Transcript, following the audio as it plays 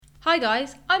Hi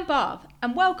guys, I'm Barb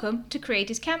and welcome to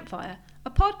Creators Campfire,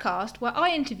 a podcast where I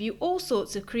interview all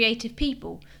sorts of creative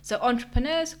people, so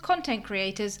entrepreneurs, content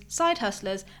creators, side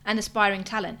hustlers and aspiring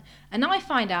talent, and I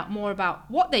find out more about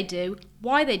what they do,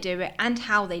 why they do it and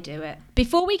how they do it.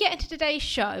 Before we get into today's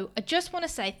show, I just want to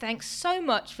say thanks so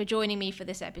much for joining me for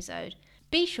this episode.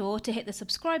 Be sure to hit the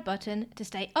subscribe button to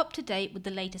stay up to date with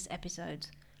the latest episodes.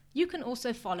 You can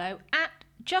also follow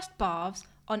 @JustBarbs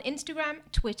on Instagram,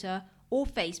 Twitter or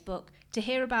Facebook to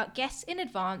hear about guests in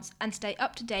advance and stay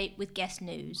up to date with guest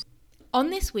news. On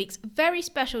this week's very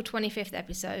special 25th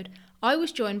episode, I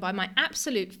was joined by my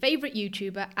absolute favourite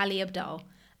YouTuber, Ali Abdaal.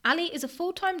 Ali is a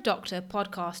full-time doctor,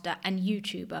 podcaster and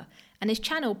YouTuber, and his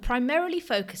channel primarily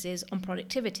focuses on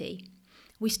productivity.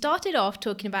 We started off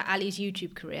talking about Ali's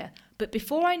YouTube career, but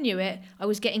before I knew it, I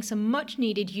was getting some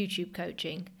much-needed YouTube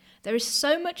coaching. There is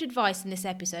so much advice in this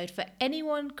episode for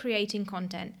anyone creating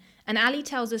content, and Ali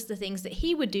tells us the things that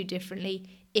he would do differently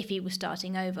if he was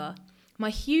starting over. My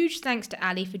huge thanks to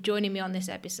Ali for joining me on this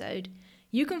episode.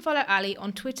 You can follow Ali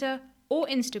on Twitter or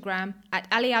Instagram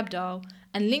 @Ali Abdaal,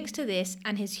 and links to this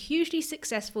and his hugely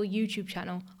successful YouTube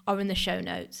channel are in the show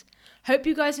notes. Hope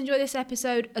you guys enjoy this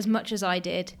episode as much as I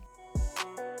did.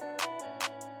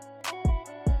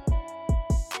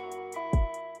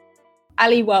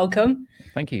 Ali, welcome.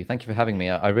 Thank you. Thank you for having me.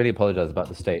 I really apologize about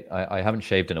the state. I haven't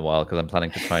shaved in a while because I'm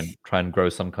planning to try and grow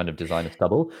some kind of designer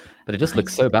stubble, but it just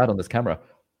looks so bad on this camera.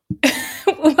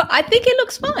 I think it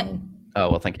looks fine.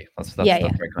 Oh, well, thank you. That's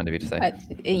very kind of you to say.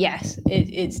 Yes,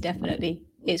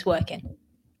 it's working.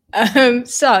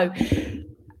 So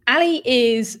Ali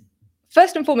is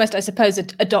first and foremost, I suppose, a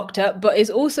doctor, but is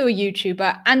also a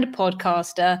YouTuber and a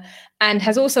podcaster, and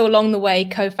has also along the way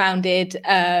co-founded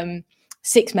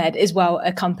SixMed as well,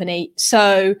 a company.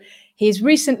 So he's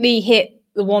recently hit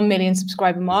the 1 million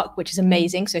subscriber mark, which is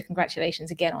amazing. So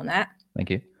congratulations again on that. Thank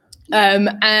you.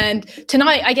 And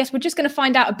tonight, I guess we're just going to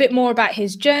find out a bit more about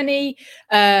his journey,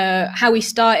 how he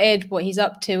started, what he's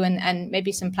up to, and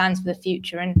maybe some plans for the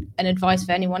future and advice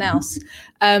for anyone else.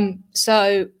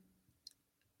 So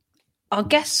I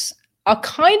guess I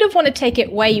kind of want to take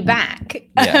it way back.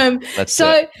 Yeah,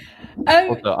 also,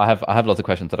 I have lots of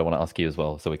questions that I want to ask you as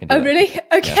well, so we can do that. Really?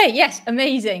 Okay, yeah. Yes,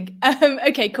 amazing.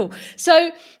 Okay, cool.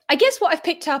 So I guess what I've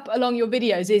picked up along your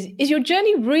videos is your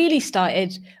journey really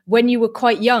started when you were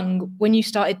quite young, when you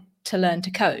started to learn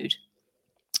to code.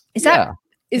 Is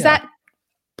that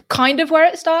kind of where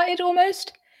it started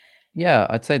almost? Yeah,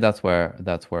 I'd say that's where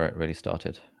it really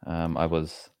started. I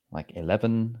was like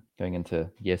 11, going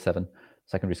into year 7,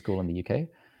 secondary school in the UK,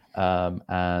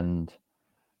 and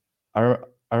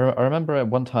I remember at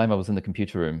one time I was in the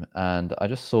computer room and I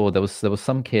just saw there was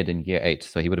some kid in year 8,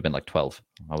 so he would have been like 12.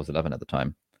 I was 11 at the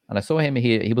time, and I saw him.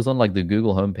 He was on like the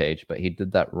Google homepage, but he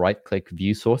did that right-click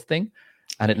view source thing,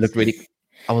 and it looked really.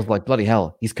 I was like, bloody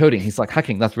hell, he's coding. He's like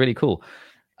hacking. That's really cool.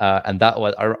 And that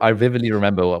was I vividly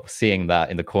remember seeing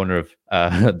that in the corner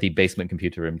of the basement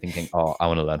computer room, thinking, oh, I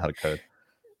want to learn how to code,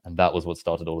 and that was what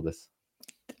started all of this.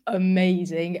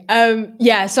 Amazing.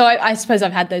 So I suppose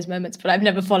I've had those moments, but I've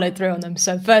never followed through on them.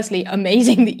 So firstly,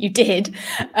 amazing that you did.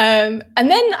 And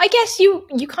then I guess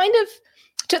you kind of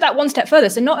took that one step further.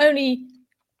 So not only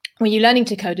were you learning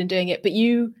to code and doing it, but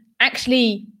you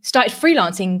actually started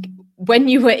freelancing when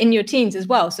you were in your teens as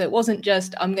well. So it wasn't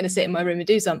just, I'm going to sit in my room and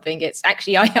do something. It's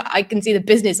actually, I can see the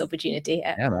business opportunity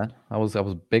here. Yeah, man. I was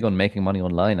big on making money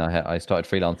online. I started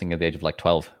freelancing at the age of like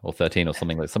 12 or 13 or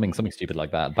something stupid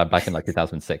like that, back in like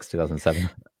 2006, 2007.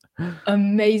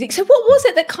 Amazing. So what was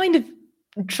it that kind of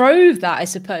drove that, I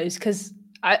suppose? Because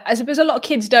I suppose a lot of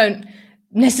kids don't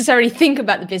necessarily think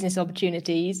about the business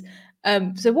opportunities.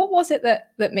 So what was it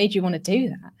that made you want to do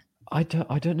that? I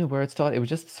don't know where it started. It was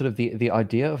just sort of the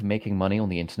idea of making money on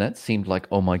the internet seemed like,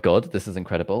 oh my God, this is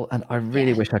incredible. And I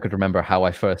really wish I could remember how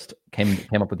I first came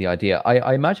up with the idea.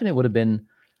 I imagine it would have been,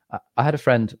 I had a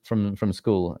friend from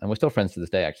school, and we're still friends to this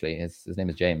day, actually. His name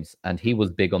is James, and he was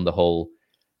big on the whole,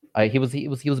 he was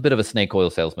a bit of a snake oil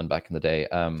salesman back in the day.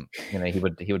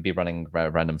 He would be running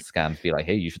random scams, be like,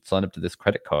 hey, you should sign up to this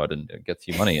credit card and it gets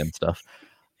you money and stuff.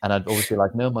 And I'd always be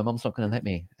like, no, my mom's not going to let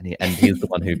me. And he's the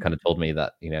one who kind of told me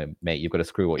that, mate, you've got to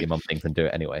screw what your mom thinks and do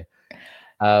it anyway.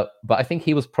 But I think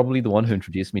he was probably the one who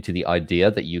introduced me to the idea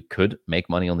that you could make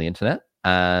money on the internet.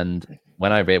 And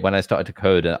when I started to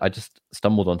code, I just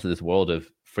stumbled onto this world of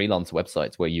freelance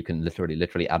websites where you can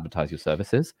literally advertise your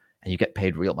services and you get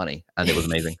paid real money. And it was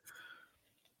amazing.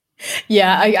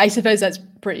 Yeah, I suppose that's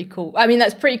pretty cool. I mean,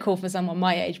 that's pretty cool for someone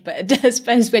my age, but I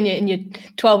suppose when you're in your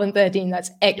 12 and 13, that's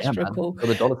extra cool. Got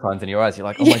the dollar signs in your eyes. You're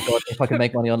like, oh my God, if I can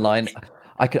make money online,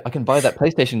 I can buy that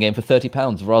PlayStation game for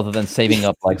 £30 rather than saving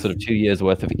up like sort of 2 years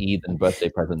worth of Eid and birthday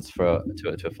presents to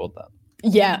afford that.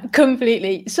 Yeah,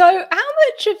 completely. So how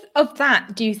much of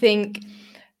that do you think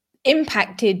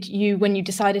impacted you when you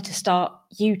decided to start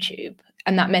YouTube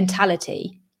and that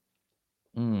mentality?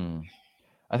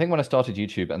 I think when I started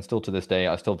YouTube, and still to this day,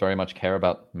 I still very much care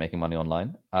about making money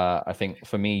online. I think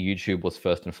for me, YouTube was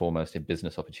first and foremost a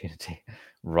business opportunity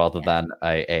rather than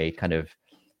a kind of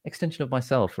extension of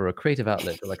myself or a creative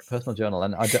outlet or like a personal journal.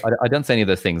 And I don't say any of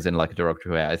those things in like a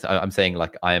derogatory way. I'm saying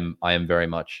like I am very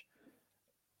much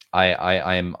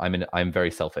I'm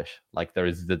very selfish. Like there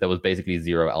was basically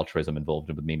zero altruism involved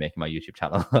with me making my YouTube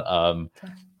channel.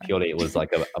 Purely it was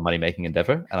like a money making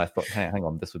endeavor, and I thought, hey, hang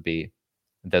on, this would be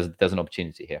there's an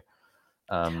opportunity here.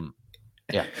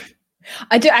 Yeah.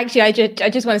 I do actually. I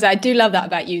just want to say I do love that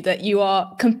about you, that you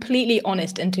are completely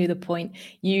honest and to the point.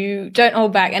 You don't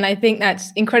hold back, and I think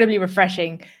that's incredibly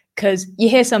refreshing. Because you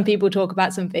hear some people talk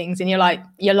about some things and you're like,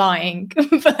 you're lying,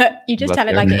 but you just tell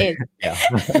it like it is. Yeah.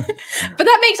 But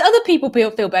that makes other people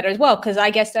feel better as well. Because I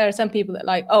guess there are some people that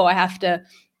like, oh, I have to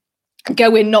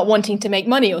go in not wanting to make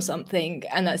money or something,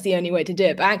 and that's the only way to do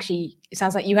it. But actually, it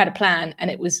sounds like you had a plan and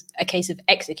it was a case of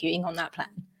executing on that plan.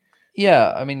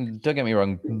 Yeah, I mean, don't get me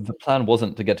wrong. The plan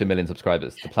wasn't to get to 1 million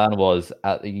subscribers. The plan was,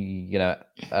 I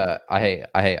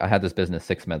had this business,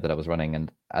 SixMed, that I was running,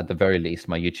 and at the very least,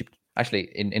 my YouTube.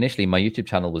 Actually, initially, my YouTube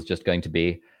channel was just going to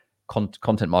be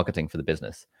content marketing for the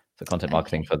business. So, content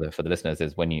marketing for the listeners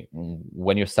is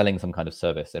when you're selling some kind of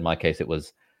service. In my case, it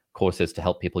was courses to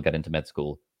help people get into med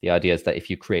school. The idea is that if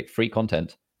you create free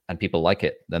content and people like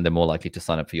it, then they're more likely to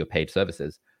sign up for your paid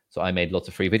services. So I made lots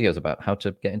of free videos about how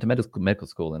to get into medical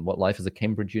school and what life as a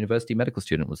Cambridge University medical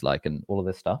student was like and all of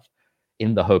this stuff,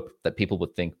 in the hope that people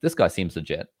would think, this guy seems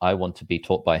legit. I want to be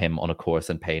taught by him on a course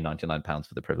and pay £99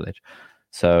 for the privilege.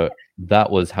 So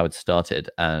that was how it started.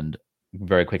 And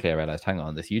very quickly I realized, hang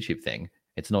on, this YouTube thing,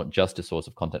 it's not just a source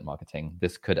of content marketing.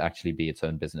 This could actually be its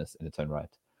own business in its own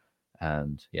right.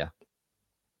 And yeah.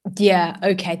 Yeah,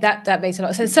 okay, that makes a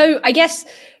lot of sense. So I guess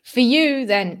for you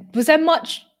then, was there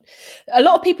much... A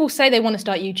lot of people say they want to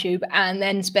start YouTube and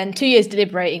then spend 2 years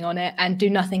deliberating on it and do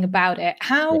nothing about it.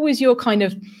 How was your kind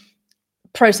of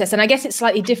process? And I guess it's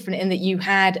slightly different in that you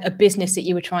had a business that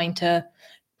you were trying to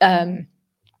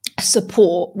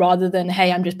support rather than,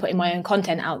 hey, I'm just putting my own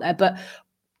content out there. But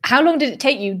how long did it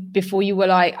take you before you were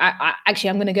like,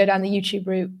 I'm going to go down the YouTube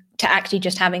route to actually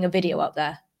just having a video up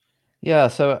there? Yeah,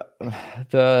 so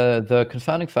the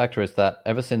confounding factor is that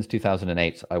ever since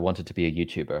 2008, I wanted to be a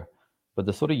YouTuber. But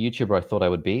the sort of YouTuber I thought I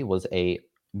would be was a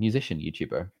musician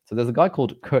YouTuber. So there's a guy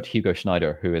called Kurt Hugo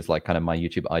Schneider, who is like kind of my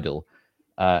YouTube idol.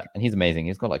 And he's amazing.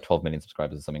 He's got like 12 million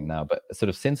subscribers or something now. But sort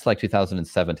of since like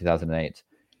 2007, 2008,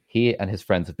 he and his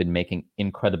friends have been making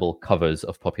incredible covers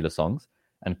of popular songs.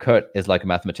 And Kurt is like a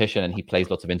mathematician, and he plays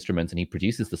lots of instruments, and he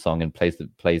produces the song and plays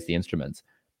the instruments.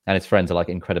 And his friends are like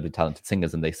incredibly talented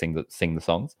singers, and they sing the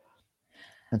songs.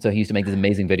 And so he used to make these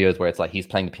amazing videos where it's like he's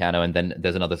playing the piano, and then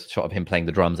there's another shot of him playing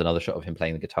the drums, another shot of him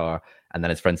playing the guitar, and then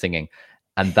his friend singing.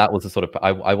 And that was the sort of,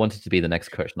 I wanted to be the next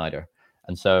Kurt Schneider.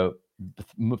 And so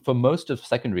for most of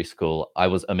secondary school, I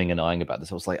was umming and ahhing about this.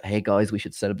 I was like, hey guys, we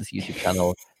should set up this YouTube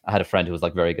channel. I had a friend who was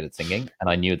like very good at singing, and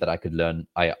I knew that I could learn.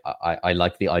 I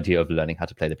liked the idea of learning how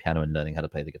to play the piano and learning how to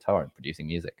play the guitar and producing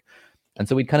music. And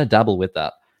so we'd kind of dabble with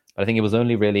that. But I think it was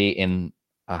only really in,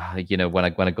 when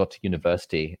I got to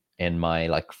university in my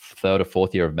like 3rd or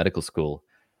 4th year of medical school,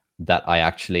 that I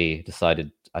actually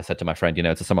decided. I said to my friend,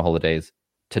 it's the summer holidays.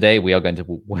 Today we are going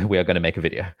to make a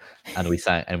video, and we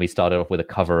sang, and we started off with a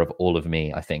cover of All of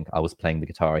Me. I think I was playing the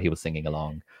guitar, he was singing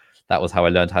along. That was how I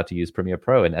learned how to use Premiere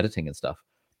Pro and editing and stuff.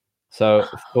 So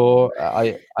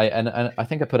I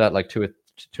think I put out like two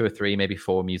or three, maybe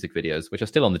 4 music videos, which are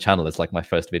still on the channel. It's like my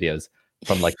first videos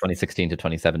from like 2016 to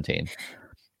 2017.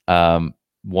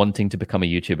 Wanting to become a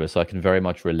YouTuber, so I can very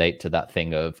much relate to that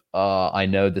thing of, I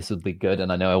know this would be good,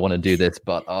 and I know I want to do this,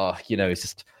 but it's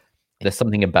just, there's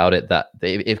something about it that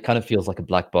it kind of feels like a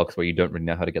black box where you don't really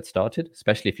know how to get started,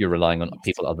 especially if you're relying on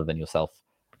people other than yourself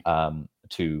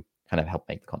to kind of help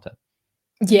make the content.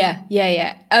 Yeah.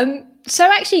 So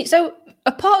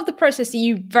a part of the process that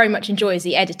you very much enjoy is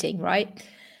the editing, right?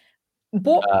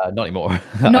 Not anymore.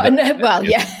 Well,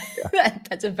 yeah.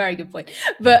 That's a very good point.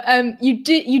 But you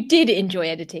did enjoy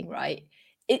editing, right?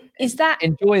 Is that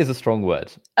enjoy is a strong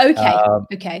word?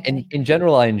 Okay. In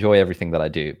general, I enjoy everything that I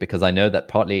do, because I know that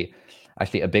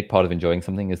actually a big part of enjoying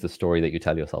something is the story that you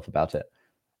tell yourself about it.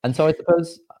 And so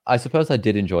I suppose I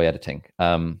did enjoy editing.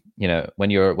 When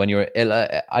you're ill,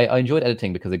 I enjoyed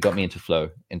editing because it got me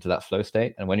into that flow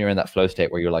state. And when you're in that flow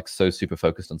state where you're like so super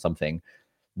focused on something,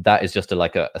 that is just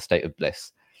a state of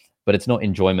bliss. but it's not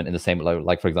enjoyment in the same,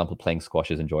 like for example, playing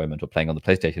squash is enjoyment or playing on the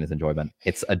PlayStation is enjoyment.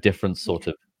 It's a different sort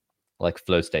of like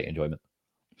flow state enjoyment.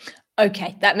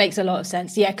 Okay, that makes a lot of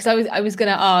sense. Yeah, because I was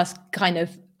going to ask kind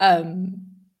of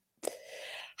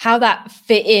how that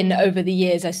fit in over the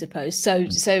years, I suppose. So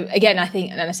again, I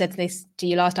think, and I said this to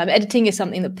you last time, editing is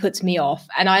something that puts me off,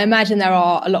 and I imagine there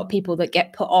are a lot of people that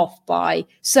get put off by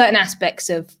certain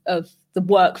aspects of the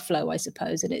workflow, I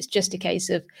suppose, and it's just a case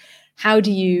of how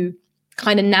do you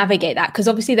kind of navigate that, because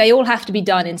obviously they all have to be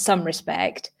done in some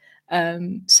respect.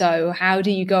 So how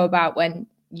do you go about when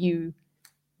you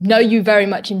know you very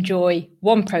much enjoy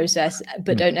one process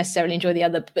but don't necessarily enjoy the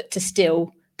other, but to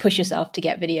still push yourself to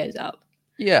get videos up?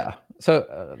 Yeah.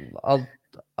 So I'll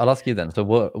ask you then. So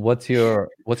what's your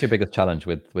biggest challenge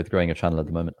with growing a channel at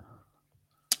the moment?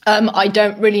 I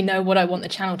don't really know what I want the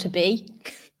channel to be.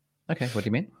 Okay, what do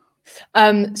you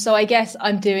mean? So I guess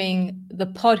I'm doing the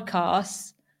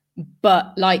podcasts,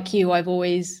 but like you, I've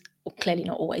always, well, clearly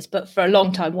not always, but for a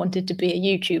long time wanted to be a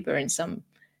YouTuber in some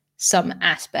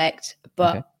aspect,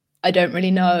 but okay. I don't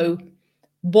really know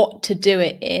what to do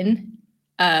it in,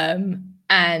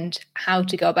 and how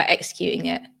to go about executing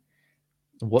it.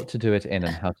 What to do it in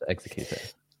and how to execute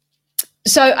it.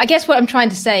 So I guess what I'm trying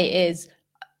to say is,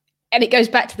 and it goes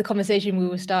back to the conversation we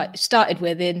were started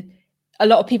with, in a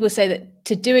lot of people say that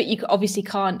to do it, you obviously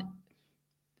can't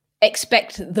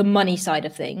expect the money side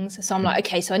of things. So I'm like,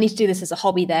 okay, so I need to do this as a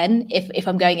hobby then, if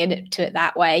I'm going into it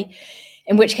that way,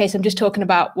 in which case I'm just talking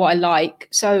about what I like.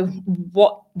 So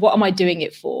what am I doing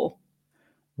it for?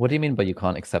 What do you mean by you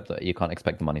can't accept that? You can't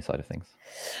expect the money side of things?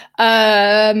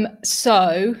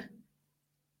 So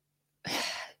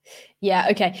yeah,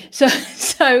 okay.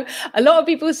 So a lot of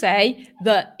people say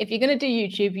that if you're going to do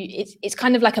YouTube, it's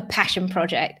kind of like a passion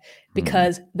project,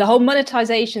 because the whole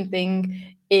monetization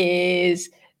thing is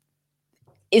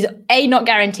A, not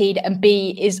guaranteed, and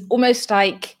B, is almost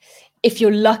like if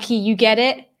you're lucky, you get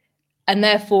it, and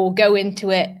therefore go into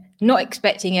it not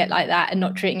expecting it like that and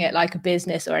not treating it like a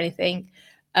business or anything.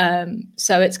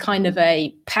 So it's kind of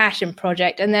a passion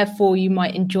project, and therefore you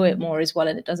might enjoy it more as well,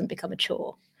 and it doesn't become a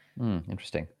chore.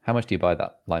 Interesting. How much do you buy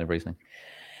that line of reasoning?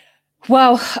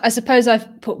 Well, I suppose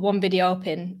I've put one video up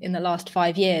in the last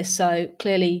 5 years, so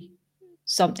clearly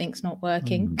something's not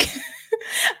working.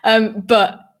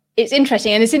 But it's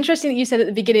interesting, and it's interesting that you said at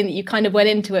the beginning that you kind of went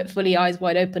into it fully eyes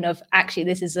wide open of, actually,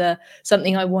 this is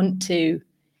something I want to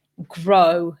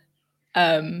grow,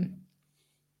 because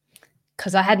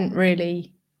I hadn't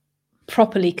really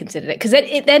properly considered it, because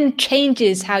it then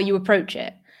changes how you approach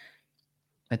it.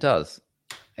 It does.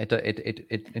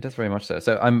 It does very much so.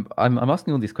 So I'm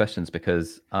asking all these questions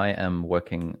because I am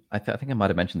working. I think I might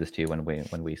have mentioned this to you when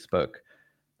we spoke,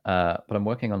 but I'm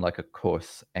working on like a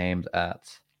course aimed at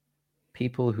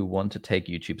people who want to take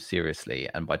YouTube seriously,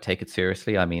 and by take it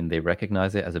seriously, I mean they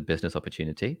recognize it as a business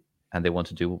opportunity, and they want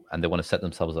to set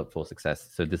themselves up for success.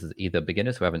 So this is either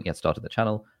beginners who haven't yet started the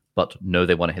channel but know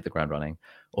they want to hit the ground running,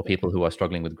 or people who are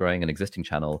struggling with growing an existing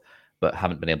channel but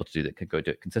haven't been able to do that, could go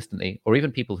do it consistently, or even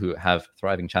people who have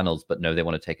thriving channels but know they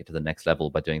want to take it to the next level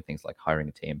by doing things like hiring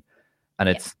a team. And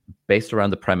it's based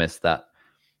around the premise that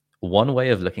one way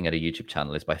of looking at a YouTube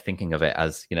channel is by thinking of it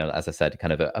as, as I said,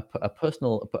 kind of a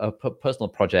personal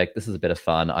project. This is a bit of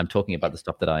fun. I'm talking about the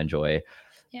stuff that I enjoy,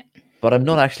 but I'm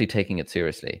not actually taking it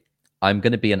seriously. I'm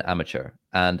going to be an amateur.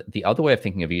 And the other way of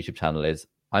thinking of a YouTube channel is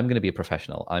I'm going to be a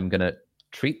professional. I'm going to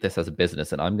treat this as a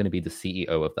business, and I'm going to be the CEO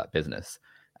of that business.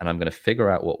 And I'm going to figure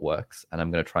out what works, and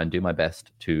I'm going to try and do my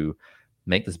best to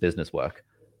make this business work,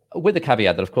 with the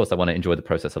caveat that, of course, I want to enjoy the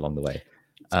process along the way.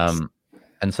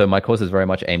 And so my course is very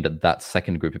much aimed at that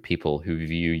second group of people who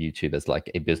view YouTube as like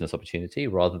a business opportunity,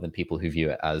 rather than people who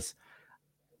view it as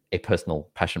a personal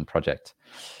passion project.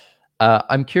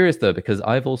 I'm curious though, because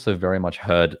I've also very much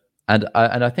heard, and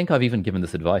I think I've even given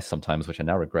this advice sometimes, which I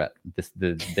now regret, this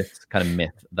kind of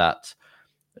myth that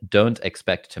don't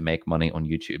expect to make money on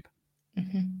YouTube.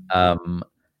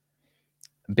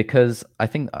 Because I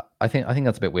think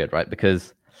that's a bit weird, right?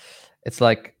 Because it's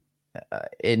like,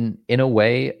 in a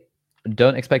way,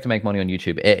 don't expect to make money on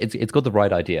YouTube. It's got the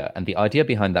right idea, and the idea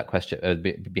behind that question,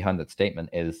 behind that statement,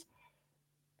 is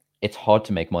it's hard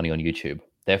to make money on YouTube.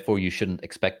 Therefore, you shouldn't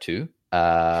expect to,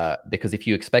 because if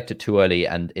you expect it too early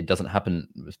and it doesn't happen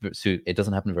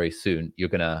very soon, you're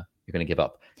gonna give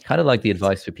up. Kind of like the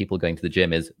advice for people going to the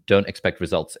gym is, don't expect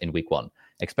results in week 1.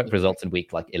 Expect results in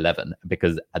week like 11,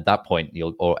 because at that point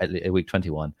or at week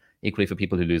 21. Equally for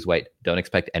people who lose weight, don't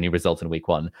expect any results in week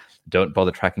 1. Don't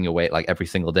bother tracking your weight like every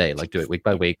single day. Like, do it week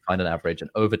by week, find an average, and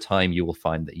over time you will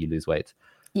find that you lose weight.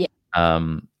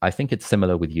 I think it's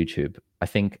similar with YouTube. I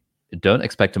think don't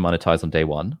expect to monetize on day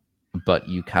 1. but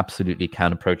you absolutely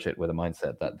can approach it with a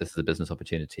mindset that this is a business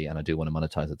opportunity and I do want to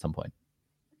monetize at some point.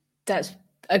 That's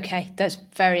okay. That's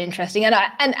very interesting. And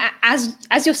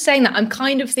as you're saying that, I'm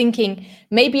kind of thinking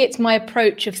maybe it's my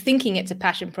approach of thinking it's a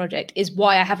passion project is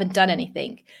why I haven't done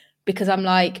anything, because I'm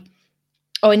like,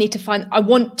 oh, I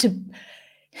want to,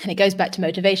 and it goes back to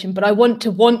motivation, but I want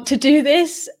to do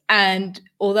this. And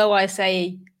although I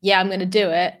say, yeah, I'm going to do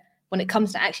it, when it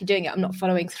comes to actually doing it, I'm not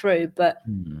following through. But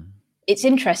it's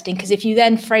interesting because if you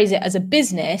then phrase it as a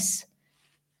business,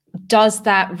 does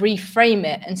that reframe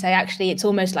it and say, actually, it's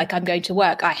almost like I'm going to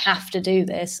work. I have to do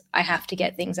this. I have to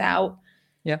get things out.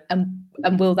 Yeah.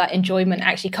 And will that enjoyment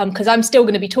actually come? Because I'm still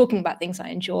going to be talking about things I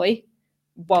enjoy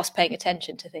whilst paying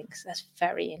attention to things. That's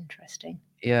very interesting.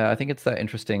 Yeah, I think it's that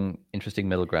interesting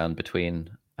middle ground between.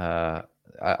 I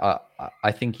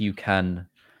think you can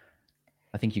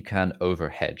over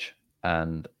hedge,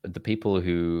 and the people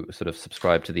who sort of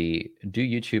subscribe to the do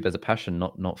YouTube as a passion,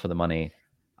 not for the money,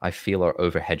 I feel are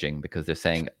over hedging because they're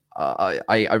saying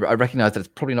I recognize that it's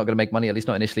probably not going to make money, at least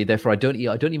not initially. Therefore, I don't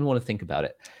even want to think about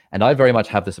it. And I very much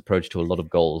have this approach to a lot of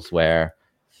goals where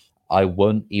I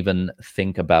won't even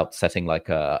think about setting like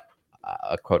a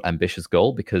quote ambitious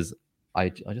goal because I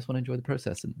just want to enjoy the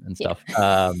process and stuff.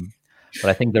 Yeah. But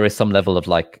I think there is some level of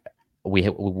like we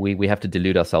have to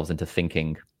delude ourselves into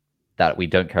thinking that we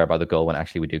don't care about the goal when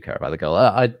actually we do care about the goal.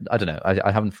 I don't know.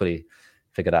 I haven't fully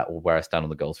figured out where I stand on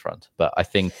the goals front, but I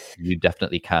think you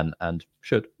definitely can and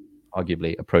should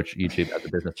arguably approach YouTube as a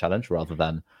business challenge rather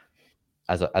than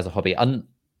as a hobby.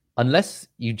 Unless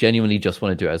you genuinely just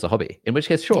want to do it as a hobby, in which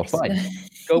case, sure, fine,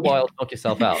 go wild, knock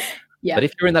yourself out. Yeah. But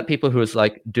if you're in that people who is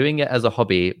like doing it as a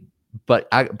hobby, but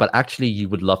actually you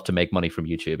would love to make money from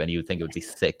YouTube and you would think it would be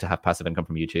sick to have passive income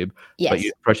from YouTube, but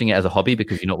you're approaching it as a hobby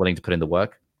because you're not willing to put in the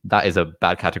work, that is a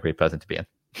bad category of person to be in.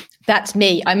 That's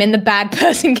me. I'm in the bad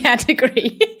person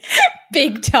category,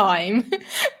 big time.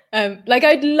 Like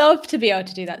I'd love to be able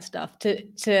to do that stuff.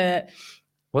 To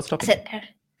what's stopping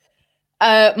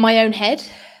my own head.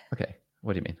 Okay,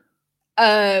 what do you mean?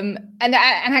 And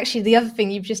actually, the other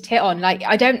thing you've just hit on, like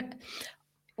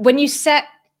when you set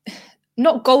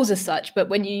not goals as such, but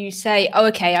when you say, oh,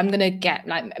 okay, I'm gonna get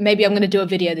like maybe I'm gonna do a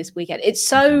video this weekend.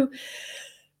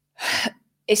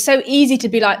 It's so easy to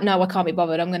be like, no, I can't be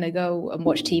bothered. I'm going to go and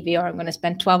watch TV, or I'm going to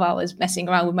spend 12 hours messing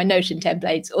around with my Notion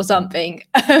templates or something.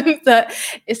 That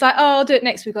it's like, oh, I'll do it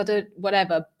next week. I'll do it,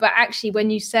 whatever. But actually, when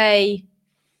you say,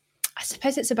 I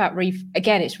suppose it's about,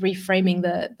 it's reframing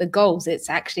the goals. It's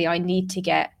actually, I need to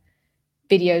get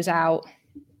videos out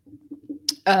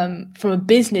from a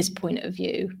business point of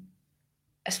view.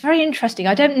 It's very interesting.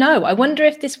 I don't know. I wonder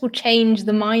if this will change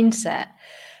the mindset.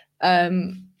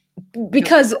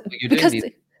 Because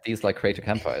these like creator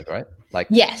campfires, right? Like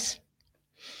yes,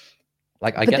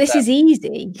 like I but get this that. Is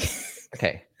easy.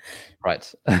 Okay,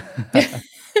 right.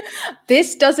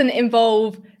 This doesn't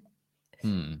involve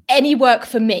any work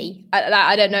for me.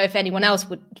 I don't know if anyone else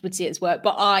would see it as work,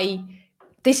 but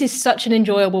this is such an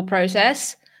enjoyable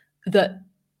process that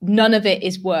none of it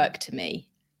is work to me.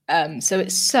 So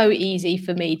it's so easy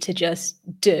for me to just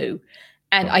do.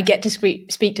 And I get to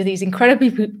speak to these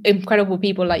incredible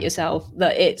people like yourself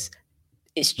that it's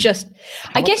just,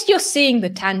 I guess you're seeing the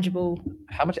tangible.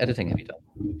 How much editing have you done?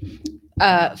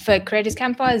 For Creators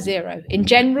Campfire, 0. In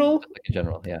general,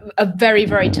 yeah. A very,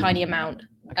 very tiny amount.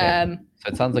 Okay. So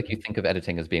it sounds like you think of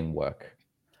editing as being work.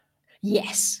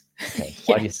 Yes. Okay.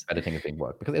 Why do you think editing as being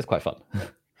work? Because it's quite fun.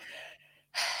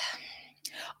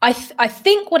 I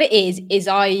think what it is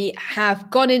I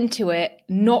have gone into it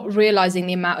not realizing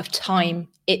the amount of time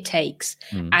it takes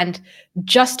and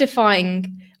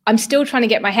justifying. I'm still trying to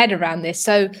get my head around this.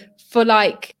 So for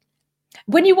like,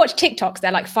 when you watch TikToks,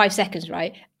 they're like 5 seconds,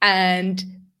 right? And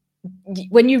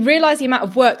when you realize the amount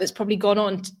of work that's probably gone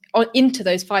on into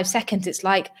those 5 seconds, it's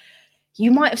like, you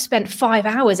might have spent 5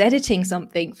 hours editing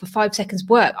something for 5 seconds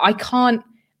work. I can't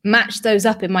match those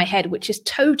up in my head, which is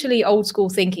totally old school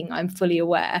thinking, I'm fully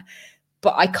aware,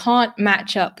 but I can't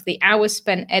match up the hours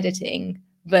spent editing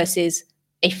versus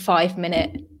a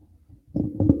 5-minute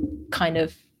kind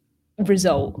of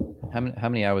result. How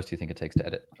many hours do you think it takes to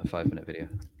edit a 5-minute video?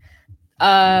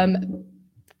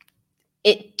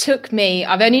 It took me,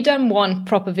 I've only done one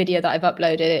proper video that I've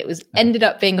uploaded. It was ended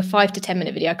up being a 5 to 10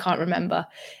 minute video. I can't remember.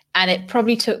 And it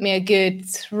probably took me a good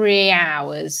 3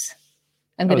 hours,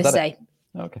 I'm going to say.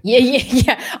 Okay.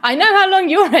 Yeah. I know how long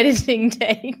your editing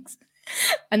takes,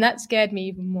 and that scared me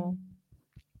even more.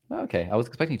 Okay, I was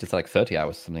expecting you to say like 30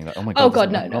 hours, something like. Oh my god! Oh god,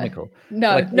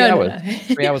 no.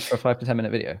 3 hours for a 5 to 10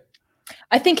 minute video.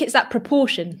 I think it's that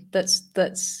proportion that's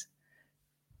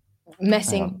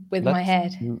messing with my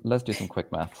head. Let's do some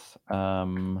quick maths.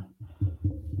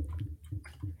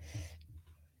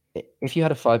 if you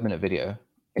had a 5-minute video,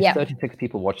 if Yeah. 36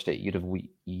 people watched it,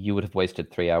 you would have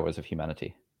wasted 3 hours of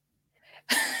humanity.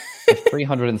 If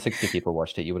 360 people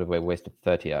watched it, you would have wasted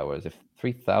 30 hours. If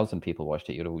 3,000 people watched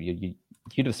it,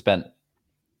 you'd have spent.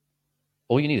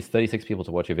 All you need is 36 people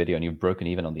to watch your video, and you've broken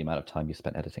even on the amount of time you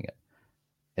spent editing it.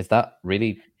 Is that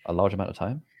really a large amount of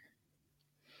time?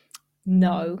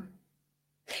 No.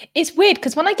 It's weird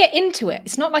because when I get into it,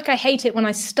 it's not like I hate it when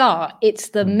I start. It's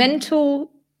the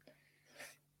mental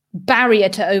barrier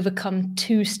to overcome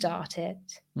to start it.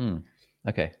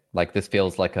 Okay, like this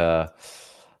feels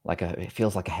it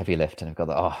feels like a heavy lift, and I've got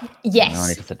the yes, I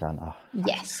need to sit down.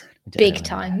 Yes, big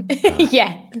time.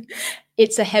 Yeah,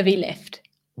 it's a heavy lift.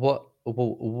 What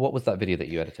was that video that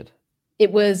you edited?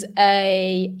 It was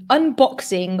a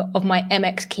unboxing of my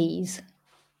MX Keys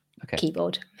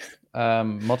keyboard.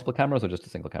 Multiple cameras or just a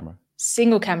single camera?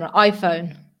 Single camera,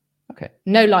 iPhone. Okay.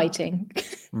 No lighting.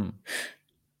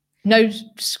 No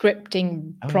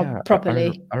scripting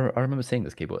properly. I remember seeing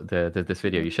this keyboard, this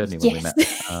video you showed me when we met.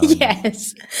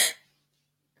 Yes.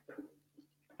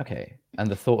 Okay,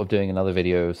 and the thought of doing another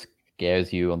video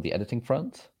scares you on the editing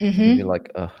front? Mm-hmm. You're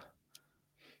like, ugh.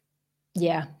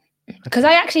 Yeah, because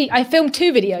I filmed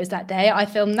 2 videos that day. I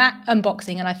filmed that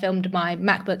unboxing and I filmed my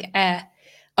MacBook Air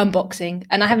unboxing,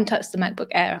 and I haven't touched the MacBook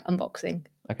Air unboxing.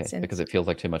 Okay, since. Because it feels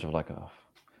like too much of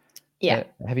Yeah.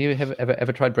 Have you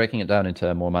ever tried breaking it down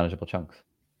into more manageable chunks?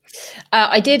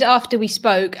 I did after we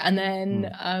spoke, and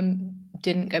then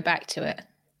didn't go back to it.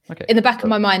 Okay. In the back of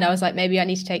my mind, I was like, maybe I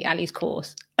need to take Ali's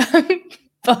course.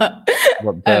 But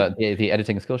the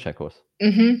editing Skillshare course.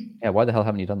 Mm-hmm. Yeah. Why the hell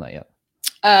haven't you done that yet?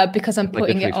 Because I'm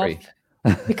putting it off.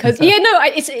 Because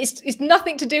it's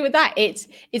nothing to do with that. It's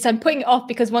I'm putting it off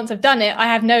because once I've done it, I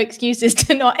have no excuses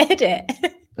to not edit.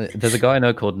 There's a guy I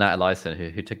know called Nat Elyson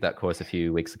who took that course a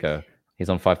few weeks ago. He's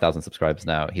on 5,000 subscribers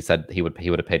now. He said he would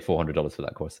have paid $400 for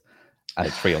that course, and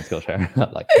it's free on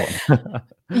Skillshare. Like, come on.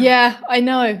 Yeah, I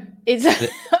know.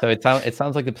 So it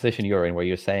sounds like the position you're in, where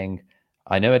you're saying,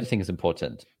 I know editing is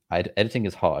important. Editing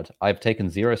is hard. I've taken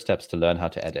 0 steps to learn how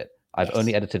to edit. I've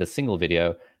only edited a single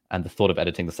video, and the thought of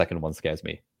editing the second one scares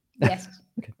me. Yes,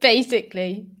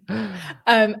 basically.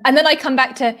 And then I come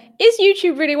back to, is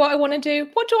YouTube really what I want to do?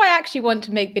 What do I actually want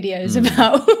to make videos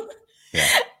about? Yeah.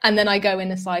 And then I go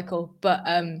in a cycle. But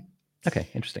okay,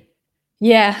 interesting.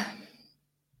 Yeah.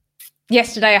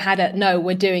 Yesterday I had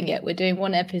we're doing it. We're doing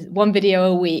one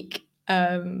video a week.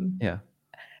 Yeah.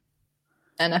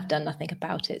 And I've done nothing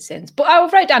about it since. But I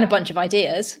wrote down a bunch of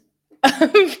ideas.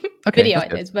 Video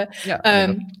ideas. But yeah,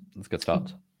 that's a good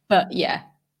start. But yeah.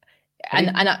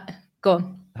 Go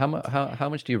on. How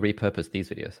much do you repurpose these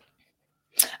videos?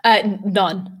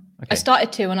 None. Okay. I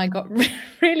started to, and I got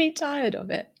really tired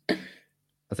of it.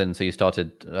 So you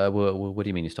started. What do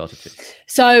you mean you started to?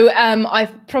 So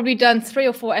I've probably done 3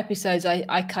 or 4 episodes.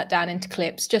 I cut down into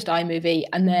clips, just iMovie,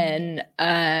 and then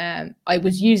I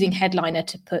was using Headliner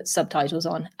to put subtitles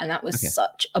on, and that was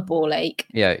such a ball ache.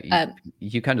 Yeah,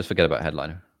 you can just forget about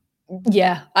Headliner.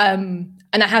 Yeah, and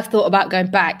I have thought about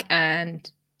going back and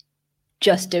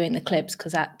just doing the clips,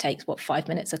 because that takes 5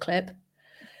 minutes a clip.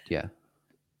 Yeah,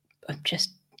 I'm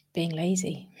just being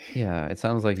lazy. Yeah, it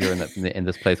sounds like you're in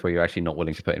this place where you're actually not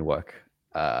willing to put in work.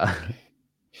 Fair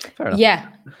enough. Yeah,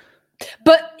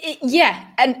 but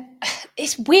and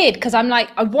it's weird because I'm like,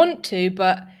 I want to,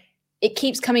 but it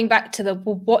keeps coming back to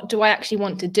what do I actually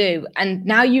want to do? And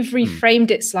now you've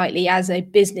reframed it slightly as a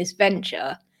business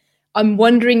venture. I'm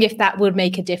wondering if that would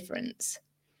make a difference,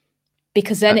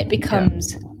 because then it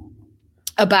becomes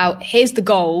about, here's the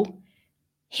goal,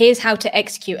 here's how to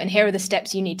execute, and here are the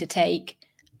steps you need to take.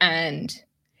 And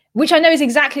which I know is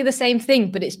exactly the same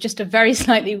thing, but it's just a very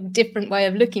slightly different way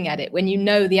of looking at it when you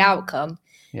know the outcome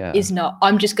is not,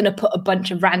 I'm just going to put a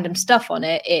bunch of random stuff on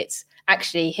it. It's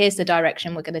actually, here's the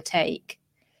direction we're going to take,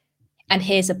 and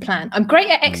here's a plan. I'm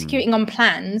great at executing on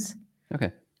plans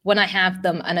when I have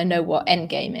them and I know what end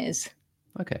game is.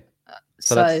 Okay.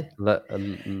 So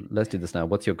let's do this now.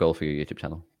 What's your goal for your YouTube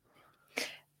channel?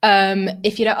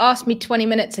 If you'd have asked me 20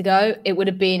 minutes ago, it would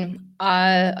have been,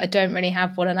 I don't really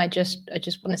have one, and I just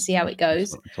want to see how it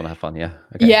goes. Just want to have fun, yeah.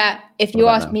 Okay. Yeah. If you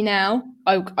ask me now,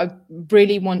 I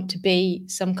really want to be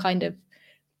some kind of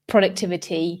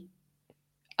productivity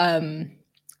 /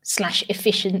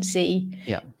 efficiency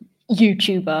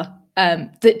YouTuber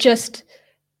that just,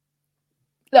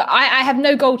 look, I have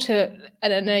no goal to,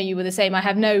 and I know you were the same,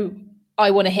 I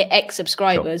want to hit X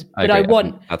subscribers, but I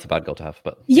want... That's a bad goal to have,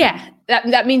 but... Yeah,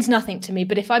 that means nothing to me.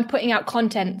 But if I'm putting out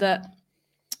content that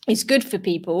is good for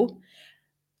people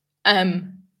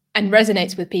and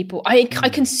resonates with people, I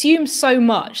consume so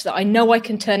much that I know I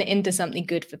can turn it into something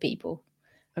good for people.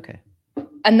 Okay.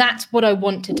 And that's what I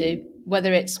want to do,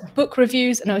 whether it's book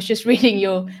reviews. And I was just watching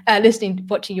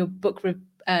your book,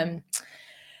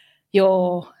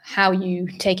 how you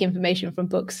take information from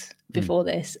books before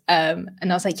this. And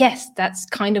I was like, yes, that's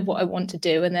kind of what I want to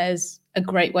do. And there's a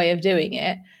great way of doing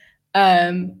it.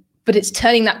 But it's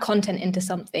turning that content into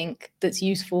something that's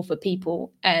useful for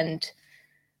people and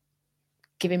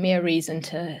giving me a reason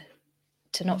to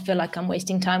not feel like I'm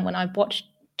wasting time when I've watched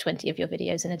 20 of your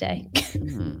videos in a day.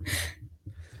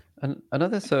 And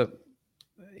another, so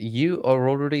you are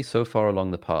already so far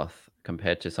along the path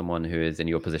compared to someone who is in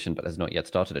your position but has not yet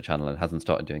started a channel and hasn't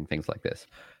started doing things like this.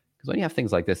 Because when you have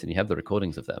things like this and you have the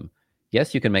recordings of them,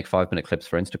 yes, you can make 5-minute clips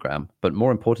for Instagram, but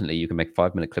more importantly, you can make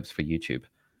 5-minute clips for YouTube.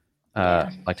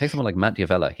 Like take someone like Matt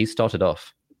Diavella. He started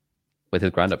off with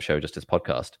his Ground Up show, just his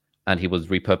podcast, and he was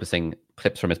repurposing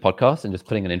clips from his podcast and just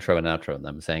putting an intro and outro on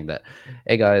them, saying that,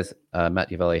 hey guys, Matt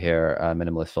Diavella here,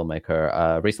 minimalist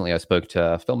filmmaker. Recently I spoke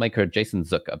to filmmaker Jason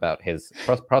Zook about his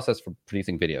process for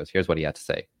producing videos. Here's what he had to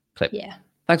say. Clip. Yeah.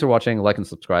 Thanks for watching. Like and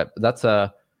subscribe. That's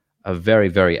a very,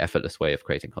 very effortless way of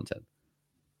creating content.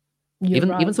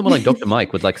 Even someone like Dr.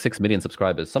 Mike with like 6 million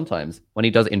subscribers, sometimes when he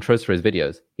does intros for his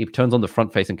videos, he turns on the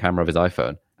front-facing camera of his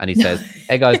iPhone and he says,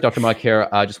 hey guys, Dr. Mike here.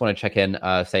 I just want to check in,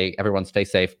 say everyone stay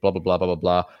safe, blah, blah, blah, blah, blah,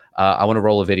 blah. I want to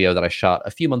roll a video that I shot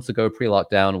a few months ago,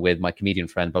 pre-lockdown with my comedian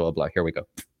friend, blah, blah, blah. Here we go.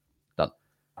 Done.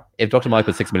 If Dr. Mike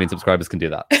with 6 million subscribers can do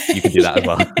that, you can do that as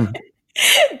well.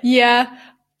 Yeah.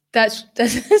 That's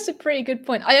a pretty good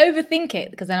point. I overthink it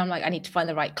because then I'm like, I need to find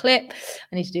the right clip.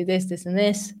 I need to do this, this, and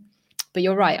this. But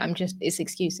you're right. It's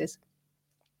excuses.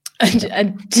 And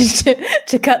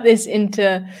to cut this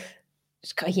into,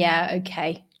 yeah,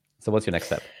 okay. So what's your next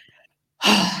step?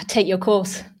 Take your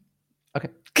course. Okay,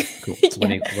 cool. When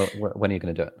are you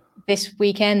going to do it? This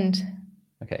weekend.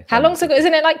 Okay. How long's it?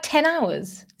 Isn't it like 10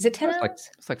 hours? Is it 10 hours?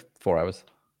 It's like 4 hours.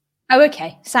 Oh,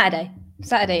 okay. Saturday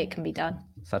it can be done.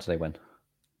 Saturday when?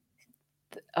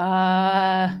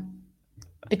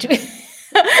 Between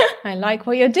I like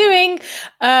what you're doing.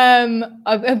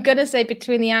 I'm gonna say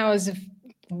between the hours of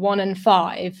 1 and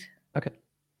 5. Okay.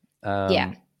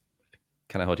 Yeah.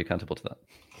 Can I hold you accountable to that?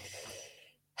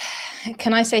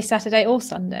 Can I say Saturday or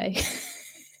Sunday?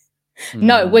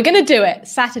 No, we're gonna do it.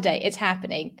 Saturday, it's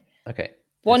happening. Okay.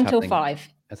 1 till 5.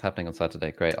 It's happening on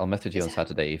Saturday. Great. I'll message you on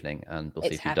Saturday evening and we'll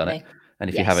see if you've done it. And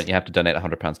if Yes. you haven't, you have to donate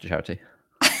 £100 to charity.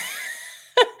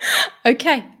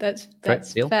 Okay, that's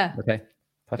Deal? fair. Okay.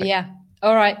 Perfect. Yeah.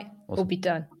 All right. Awesome. We'll be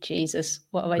done. Jesus,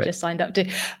 what have Great. I just signed up to?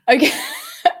 Okay.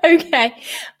 Okay.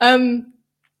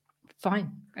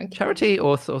 Fine. Okay. Charity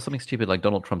or something stupid like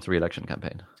Donald Trump's re-election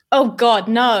campaign. Oh God,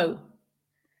 no.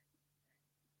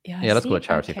 Yeah, let's call it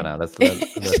charity for now. Let's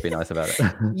be nice about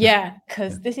it. Yeah,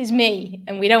 because this is me,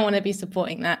 and we don't want to be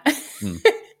supporting that.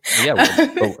 Yeah,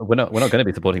 well, we're not going to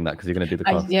be supporting that because you're going to do the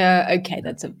cost. Yeah, okay,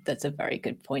 that's a very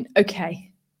good point.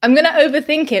 Okay, I'm going to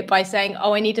overthink it by saying,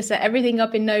 oh, I need to set everything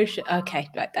up in Notion. Okay,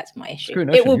 like, that's my issue. Screw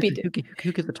Notion. It will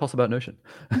Who gives a toss about Notion?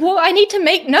 Well, I need to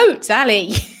make notes,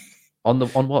 Ali. On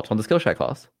what? On the Skillshare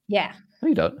class? Yeah. No,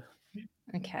 you don't.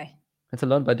 Okay. It's a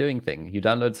learn by doing thing. You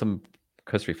download some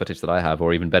cursory footage that I have,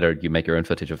 or even better, you make your own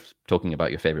footage of talking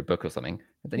about your favorite book or something,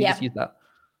 and then you just use that.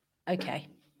 Okay.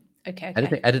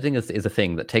 Editing is a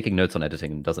thing that taking notes on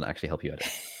editing doesn't actually help you edit.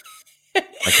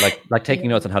 like taking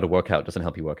notes on how to work out doesn't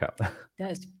help you work out.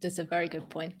 That's a very good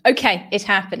point. Okay, it's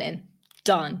happening.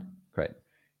 Done. Great.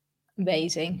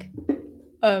 Amazing.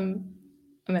 I'm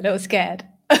a little scared.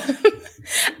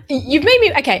 You've made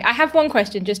me okay. I have one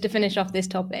question just to finish off this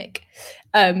topic.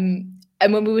 And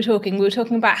when we were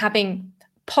talking about having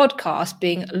podcasts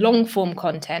being long form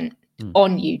content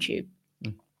on YouTube.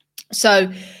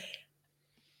 So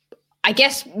I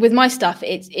guess with my stuff,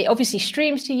 it obviously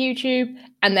streams to YouTube,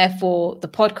 and therefore the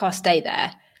podcasts stay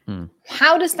there.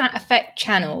 How does that affect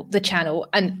the channel?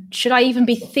 And should I even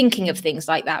be thinking of things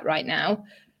like that right now?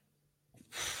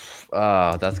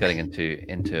 That's getting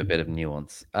into a bit of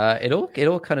nuance. It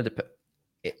all kind of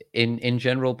in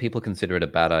general, people consider it a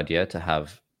bad idea to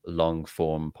have long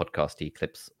form podcasty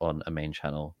clips on a main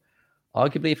channel.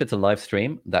 Arguably, if it's a live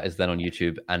stream that is then on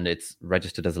YouTube and it's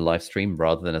registered as a live stream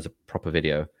rather than as a proper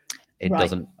video, it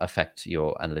doesn't affect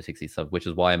your analytics stuff, which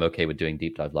is why I'm okay with doing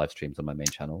deep dive live streams on my main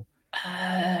channel.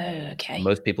 Okay.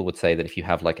 Most people would say that if you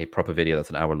have like a proper video that's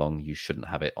an hour long, you shouldn't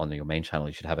have it on your main channel.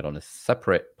 You should have it on a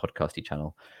separate podcasty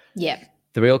channel. Yeah.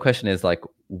 The real question is like,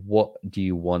 what do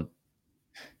you want?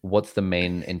 What's the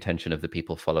main intention of the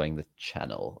people following the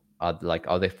channel?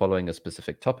 Are they following a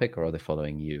specific topic, or are they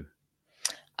following you?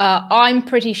 I'm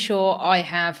pretty sure I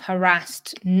have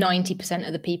harassed 90%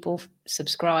 of the people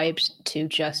subscribed to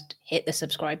just hit the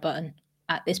subscribe button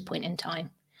at this point in time.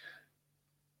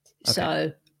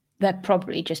 So they're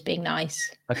probably just being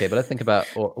nice. Okay, but let's think about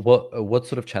what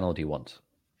sort of channel do you want?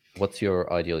 What's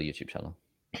your ideal YouTube channel?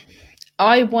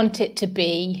 I want it to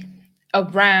be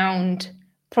around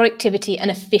productivity and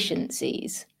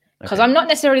efficiencies, because I'm not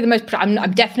necessarily the most,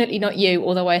 I'm definitely not you,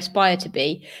 although I aspire to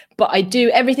be, but I do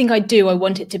everything I do, I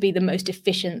want it to be the most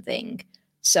efficient thing.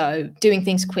 So doing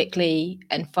things quickly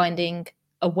and finding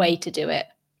a way to do it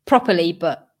properly,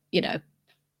 but in a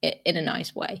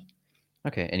nice way.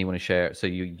 Okay, and you want to share, so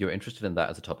you're interested in that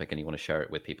as a topic and you want to share it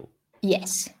with people?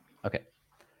 Yes. Okay.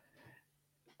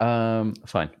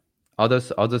 Fine. Are those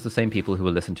the same people who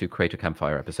will listen to Creator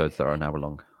Campfire episodes that are an hour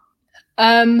long?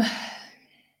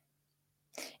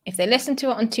 If they listen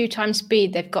to it on 2 times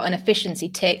speed, they've got an efficiency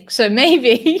tick. So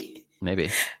maybe.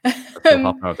 Maybe. Half an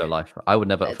hour of their life. I would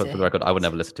never, for the record, I would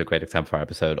never listen to a Creator Campfire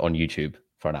episode on YouTube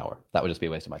for an hour. That would just be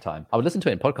a waste of my time. I would listen to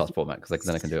it in podcast format because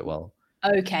then I can do it well.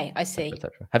 Okay, I see. Et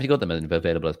cetera. Have you got them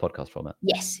available as podcast format?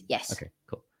 Yes. Okay,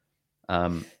 cool.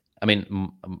 I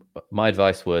mean, my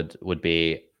advice would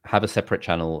be have a separate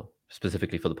channel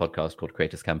specifically for the podcast called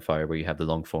Creators Campfire, where you have the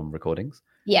long form recordings.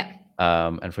 Yeah.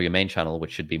 And for your main channel,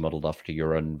 which should be modeled after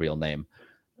your own real name,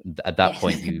 at that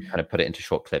point you kind of put it into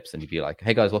short clips and you'd be like,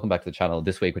 hey guys, welcome back to the channel.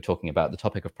 This week we're talking about the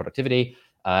topic of productivity,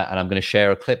 and I'm going to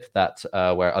share a clip that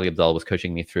where Ali Abdaal was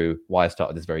coaching me through why I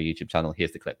started this very YouTube channel.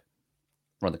 Here's the clip.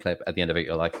 Run the clip. At the end of it,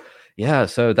 you're like, yeah,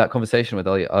 so that conversation with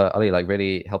Ali like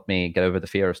really helped me get over the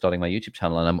fear of starting my YouTube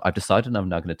channel, and I've decided I'm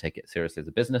now going to take it seriously as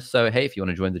a business. So hey, if you want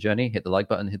to join the journey, hit the like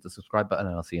button, hit the subscribe button,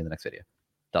 and I'll see you in the next video.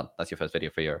 Done. That's your first video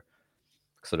for your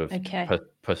sort of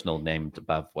personal name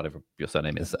above whatever your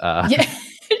surname is.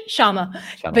 Sharma.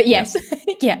 But yes.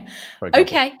 Yeah.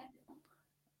 Okay.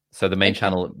 So the main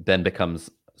channel then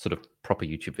becomes sort of proper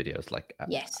YouTube videos, like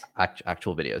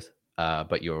actual videos.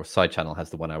 But your side channel has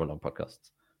the 1 hour long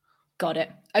podcasts. Got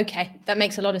it. Okay. That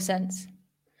makes a lot of sense.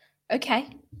 Okay.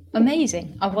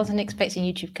 Amazing. I wasn't expecting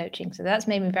YouTube coaching, so that's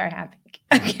made me very happy.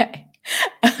 Okay.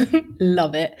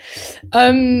 Love it.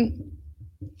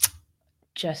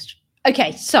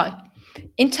 Okay. So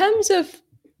in terms of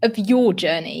your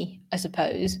journey, I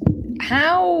suppose,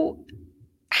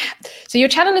 so your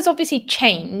channel has obviously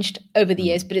changed over the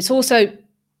years, but it's also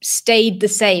stayed the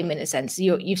same in a sense.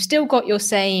 You've still got your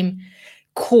same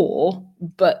core,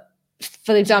 but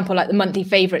for example, like the monthly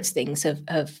favorites things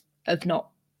have not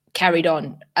carried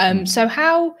on. So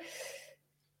how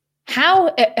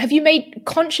have you made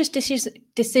conscious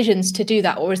decisions to do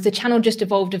that, or has the channel just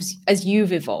evolved as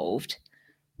you've evolved?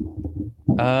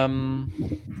 A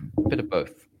bit of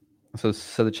both. So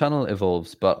the channel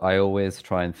evolves, but I always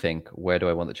try and think, where do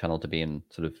I want the channel to be in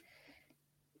sort of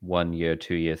 1 year,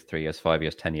 2 years, 3 years, 5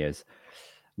 years, 10 years?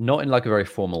 Not in like a very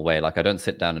formal way. Like I don't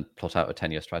sit down and plot out a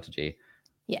 10-year strategy.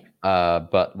 Yeah.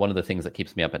 But one of the things that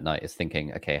keeps me up at night is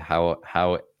thinking, okay,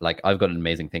 how like I've got an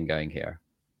amazing thing going here.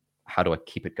 How do I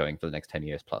keep it going for the next 10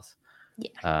 years plus?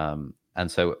 Yeah.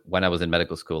 And so when I was in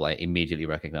medical school, I immediately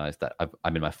recognized that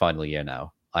I'm in my final year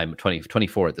now. I'm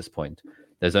 24 at this point.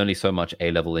 There's only so much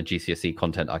A-level and GCSE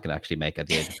content I can actually make at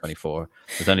the age of 24.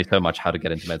 There's only so much how to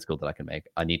get into med school that I can make.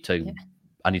 I need to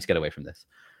get away from this.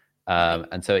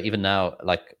 And so even now,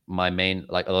 like my main,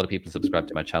 like a lot of people subscribe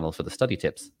to my channel for the study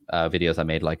tips videos I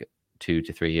made like 2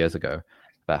 to 3 years ago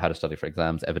about how to study for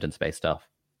exams, evidence-based stuff.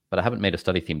 But I haven't made a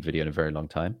study themed video in a very long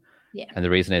time. Yeah. And the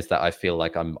reason is that I feel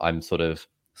like I'm sort of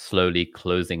slowly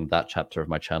closing that chapter of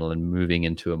my channel and moving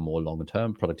into a more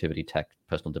long-term productivity, tech,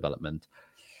 personal development,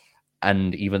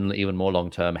 and even more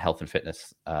long-term health and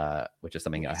fitness, which is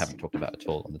something I haven't talked about at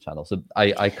all on the channel. So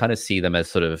I kind of see them as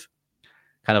sort of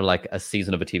kind of like a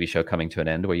season of a TV show coming to an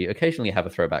end, where you occasionally have a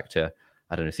throwback to,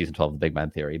 I don't know, season 12 of The Big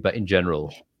Bang Theory. But in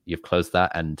general, you've closed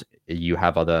that and you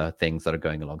have other things that are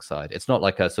going alongside. It's not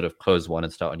like a sort of close one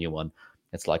and start a new one.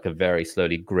 It's like a very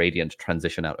slowly gradient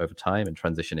transition out over time and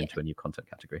transition into a new content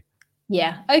category.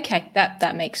 Yeah. Okay.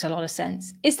 That makes a lot of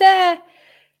sense. Is there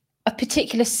a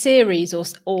particular series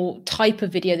or type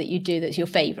of video that you do that's your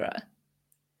favorite?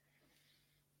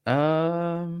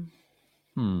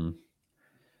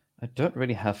 I don't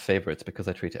really have favorites because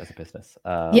I treat it as a business.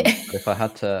 If I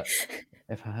had to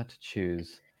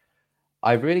choose,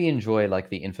 I really enjoy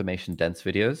like the information dense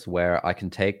videos where I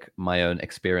can take my own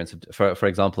experience. For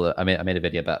example, I made a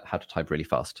video about how to type really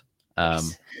fast.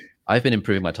 I've been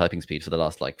improving my typing speed for the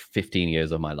last like 15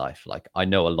 years of my life. Like I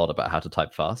know a lot about how to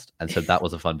type fast. And so that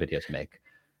was a fun video to make.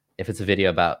 If it's a video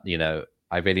about,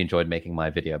 I really enjoyed making my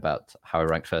video about how I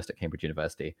ranked first at Cambridge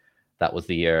University. That was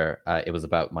the year, it was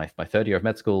about my third year of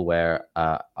med school, where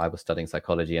I was studying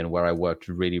psychology and where I worked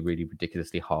really, really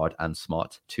ridiculously hard and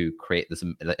smart to create this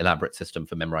elaborate system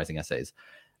for memorizing essays.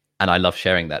 I love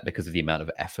sharing that because of the amount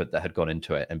of effort that had gone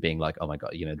into it, and being like, oh my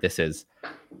God, this is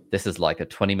like a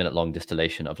 20-minute long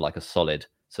distillation of like a solid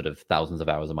sort of thousands of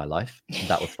hours of my life.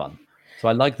 That was fun. So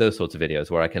I like those sorts of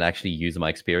videos where I can actually use my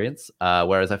experience.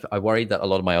 Whereas I worried that a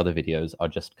lot of my other videos are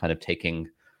just kind of taking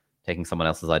someone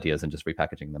else's ideas and just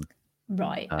repackaging them.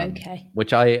 Right. Okay.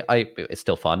 Which it's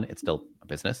still fun. It's still a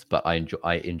business, but I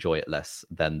enjoy it less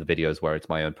than the videos where it's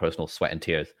my own personal sweat and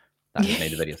tears that has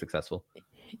made the video successful.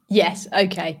 Yes.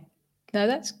 Okay. No,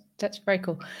 that's very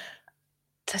cool.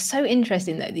 That's so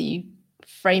interesting though that you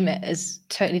frame it as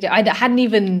totally I hadn't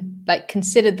even like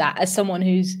considered that as someone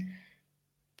who's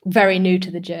very new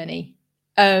to the journey.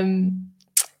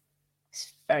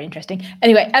 It's very interesting.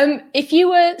 Anyway, if you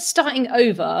were starting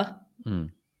over,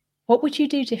 what would you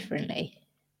do differently?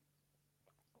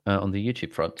 On the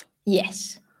YouTube front?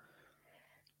 Yes.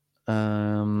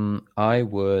 I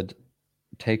would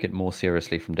take it more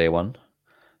seriously from day one,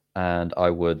 and I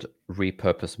would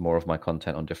repurpose more of my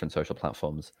content on different social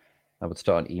platforms. I would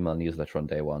start an email newsletter on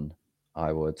day one.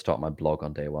 I would start my blog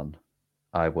on day one.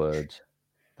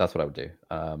 That's what I would do.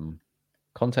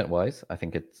 Content wise, I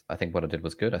think what I did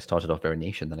was good. I started off very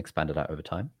niche and then expanded out over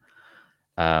time.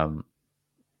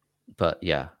 But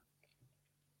yeah,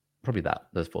 probably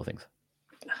those 4 things.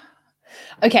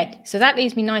 Okay, so that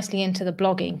leads me nicely into the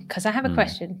blogging, because I have a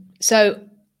question. So,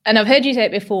 and I've heard you say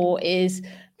it before, is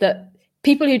that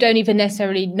people who don't even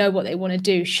necessarily know what they want to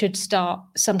do should start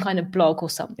some kind of blog or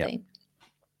something.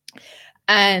 Yep.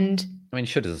 And I mean,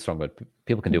 should is a strong word.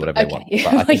 People can do whatever they want,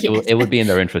 but I think it would be in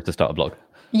their interest to start a blog.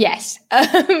 Yes.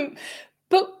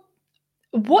 But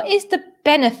what is the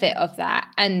benefit of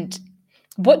that? And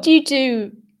what do you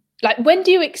do? Like, when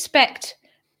do you expect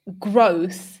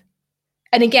growth?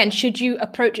 And again, should you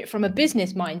approach it from a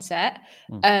business mindset?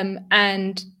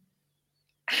 And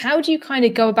how do you kind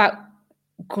of go about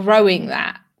growing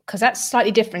that? Because that's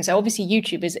slightly different. So obviously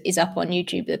YouTube is up on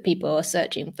YouTube, that people are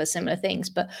searching for similar things,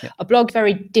 but a blog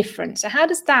very different. So how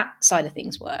does that side of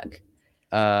things work?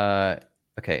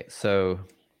 Okay, so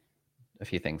a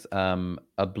few things.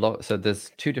 A blog. So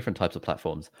there's 2 different types of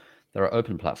platforms. There are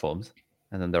open platforms,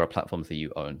 and then there are platforms that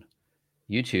you own.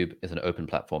 YouTube is an open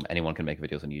platform. Anyone can make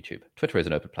videos on YouTube. Twitter is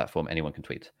an open platform. Anyone can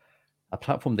tweet. A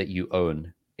platform that you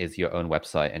own is your own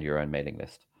website and your own mailing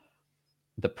list.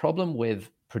 The problem with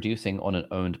producing on an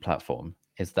owned platform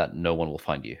is that no one will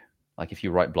find you. Like, if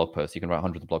you write blog posts, you can write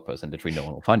hundreds of blog posts and literally no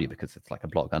one will find you because it's like a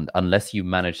blog. And unless you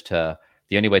manage to,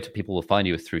 the only way people will find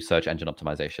you is through search engine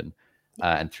optimization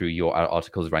and through your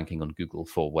articles ranking on Google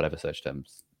for whatever search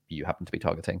terms you happen to be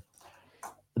targeting.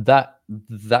 That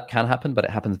can happen, but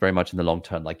it happens very much in the long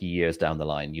term. Like, years down the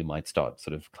line, you might start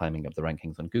sort of climbing up the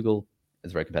rankings on Google.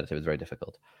 It's very competitive. It's very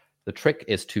difficult. The trick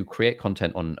is to create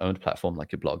content on an owned platform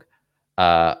like your blog,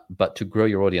 but to grow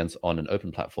your audience on an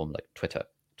open platform like Twitter.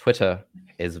 Twitter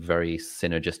is very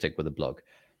synergistic with a blog,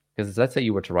 because let's say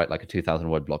you were to write like a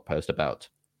 2,000-word blog post about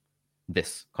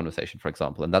this conversation, for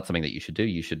example, and that's something that you should do.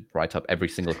 You should write up every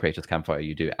single Creators Campfire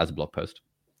you do as a blog post.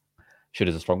 Should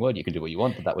is a strong word. You can do what you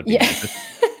want, but that would be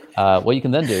what you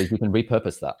can then do is you can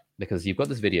repurpose that, because you've got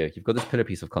this video, you've got this pillar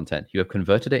piece of content, you have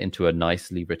converted it into a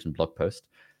nicely written blog post.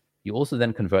 You also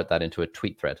then convert that into a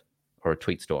tweet thread or a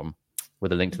tweet storm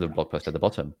with a link to the blog post at the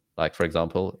bottom. Like, for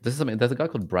example, this is something. There's a guy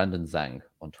called Brandon Zhang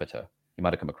on Twitter. You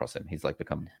might have come across him. He's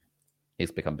become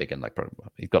big, and like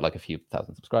he's got like a few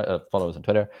thousand followers on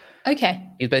Twitter. Okay.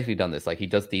 He's basically done this. Like, he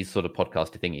does these sort of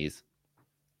podcast thingies,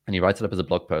 and he writes it up as a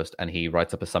blog post, and he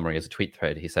writes up a summary as a tweet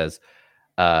thread. He says,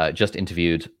 just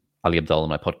interviewed Ali Abdaal on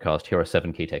my podcast. Here are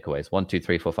 7 key takeaways. 1, 2,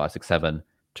 3, 4, 5, 6, 7.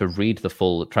 To read the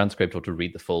full transcript or to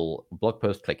read the full blog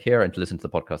post, click here, and to listen to the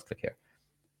podcast, click here.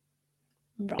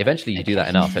 Right. Eventually you do that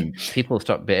enough, and people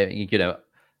start,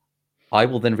 I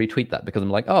will then retweet that, because I'm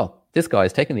like, oh, this guy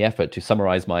is taking the effort to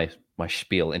summarize my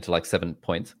spiel into like 7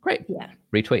 points. Great. Yeah.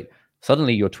 Retweet.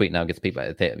 Suddenly your tweet now gets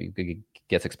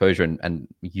gets exposure, and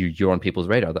you're on people's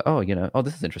radar that, oh,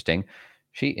 this is interesting.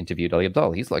 She interviewed Ali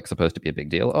Abdaal. He's like supposed to be a big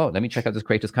deal. Oh, let me check out this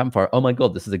Creators Campfire. Oh my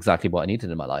God, this is exactly what I needed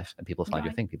in my life. And people find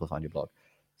your thing. People find your blog.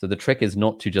 So the trick is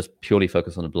not to just purely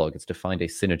focus on a blog. It's to find a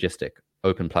synergistic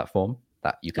open platform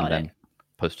that you can then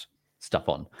post stuff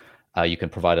on. You can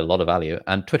provide a lot of value.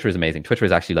 And Twitter is amazing. Twitter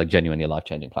is actually like genuinely a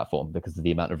life-changing platform because of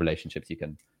the amount of relationships you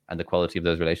can and the quality of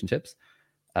those relationships.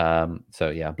 So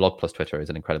yeah, blog plus Twitter is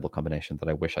an incredible combination that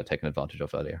I wish I'd taken advantage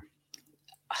of earlier.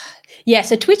 Yeah,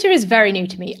 so Twitter is very new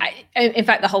to me. In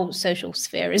fact, the whole social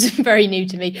sphere is very new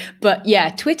to me. But yeah,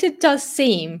 Twitter does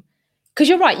seem, because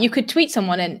you're right, you could tweet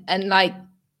someone and like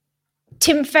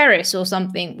Tim Ferriss or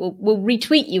something will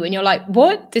retweet you, and you're like,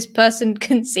 what? This person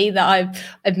can see that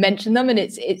I've mentioned them, and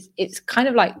it's kind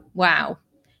of like, wow.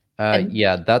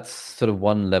 Yeah, that's sort of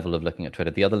one level of looking at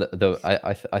Twitter. The other, though,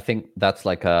 I think that's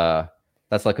like a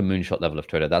moonshot level of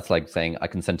Twitter. That's like saying I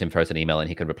can send Tim Ferriss an email and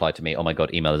he can reply to me, "Oh my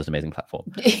god, email is an amazing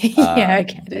platform." Yeah,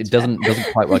 okay, It doesn't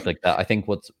quite work like that. I think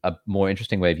what's a more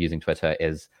interesting way of using Twitter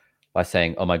is by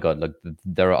saying, "Oh my god, look,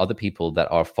 there are other people that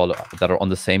are on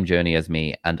the same journey as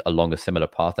me and along a similar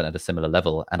path and at a similar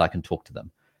level, and I can talk to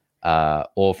them."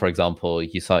 Or, for example,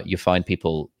 you follow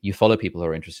people who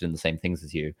are interested in the same things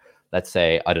as you. Let's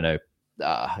say, I don't know,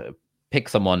 pick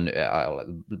someone.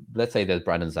 Let's say there's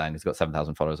Brandon Zhang, who's got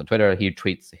 7,000 followers on Twitter. He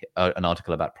tweets an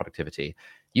article about productivity.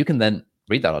 You can then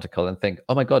read that article and think,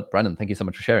 "Oh my god, Brandon, thank you so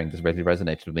much for sharing. This really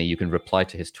resonated with me." You can reply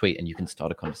to his tweet and you can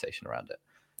start a conversation around it.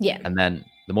 Yeah. And then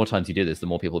the more times you do this, the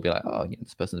more people will be like, "Oh,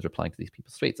 this person's replying to these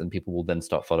people's tweets," and people will then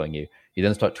start following you. You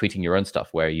then start tweeting your own stuff,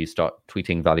 where you start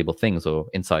tweeting valuable things or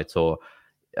insights. Or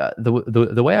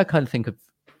the way I kind of think of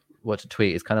what to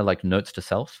tweet is kind of like notes to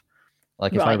self.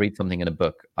 Like if I read something in a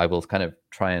book, I will kind of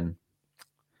try and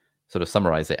sort of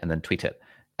summarize it and then tweet it.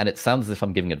 And it sounds as if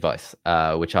I'm giving advice,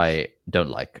 which I don't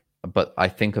like. But I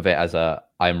think of it as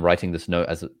I'm writing this note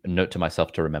as a note to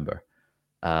myself to remember.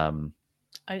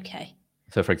 Okay.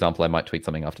 So, for example, I might tweet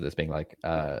something after this being like,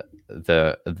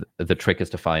 the trick is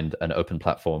to find an open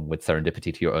platform with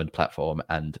serendipity to your own platform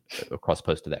and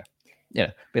cross-post to there.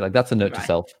 Yeah, be like, that's a note to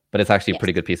self, but it's actually a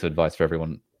pretty good piece of advice for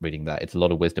everyone reading that. It's a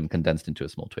lot of wisdom condensed into a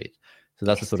small tweet. So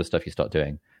that's the sort of stuff you start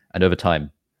doing. And over time,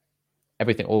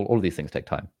 everything, all of these things take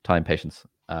time, patience.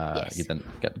 You then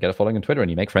get a following on Twitter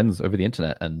and you make friends over the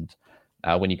internet. And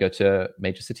when you go to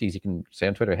major cities, you can say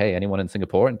on Twitter, "Hey, anyone in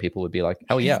Singapore?" And people would be like,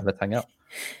 "Hell yeah, let's hang out."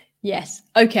 Yes.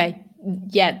 Okay.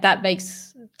 Yeah, that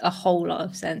makes a whole lot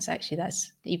of sense. Actually,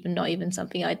 that's not even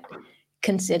something I'd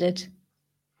considered.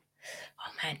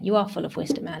 Oh man, you are full of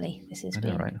wisdom, Ali. This is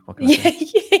right.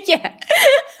 Yeah.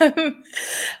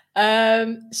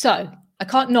 So I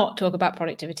can't not talk about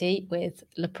productivity with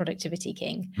the Productivity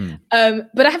King.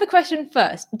 But I have a question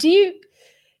first.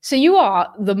 So you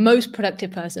are the most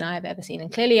productive person I have ever seen.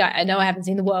 And clearly I know I haven't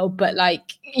seen the world, but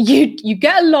like you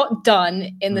get a lot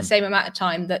done in the same amount of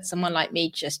time that someone like me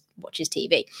just watches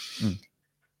TV.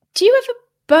 Do you ever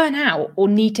burn out or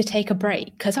need to take a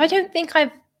break? Because I don't think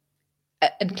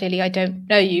and clearly I don't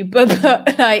know you,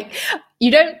 but like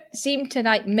you don't seem to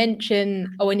like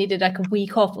mention, "Oh, I needed like a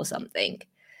week off or something."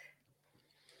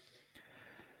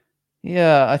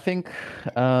 Yeah, I think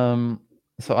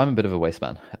so. I'm a bit of a waste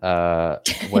man,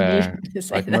 where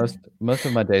like most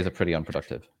of my days are pretty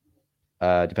unproductive,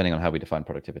 depending on how we define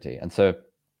productivity. And so,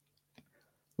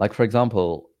 like for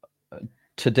example,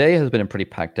 today has been a pretty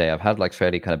packed day. I've had like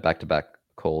fairly kind of back-to-back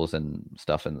calls and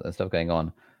stuff going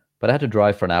on, but I had to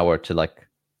drive for an hour to like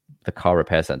the car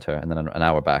repair center and then an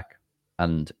hour back.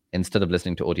 And instead of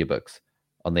listening to audiobooks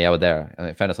on the hour there, and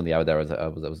in fairness, on the hour there, I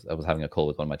was having a call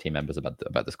with one of my team members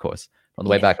about this course. On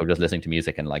the way back, I was just listening to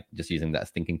music and like just using that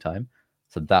as thinking time.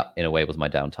 So that, in a way, was my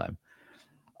downtime.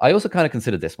 I also kind of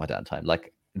consider this my downtime.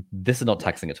 Like, this is not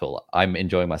taxing at all. I'm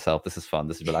enjoying myself. This is fun.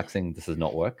 This is relaxing. This is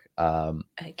not work. And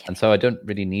so I don't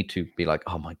really need to be like,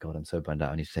 "Oh my god, I'm so burned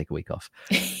out. I need to take a week off."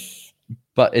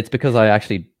 But it's because I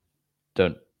actually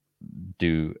don't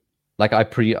do like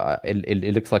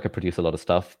it looks like I produce a lot of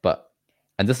stuff,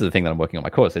 and this is the thing that I'm working on my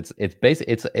course.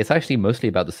 It's actually mostly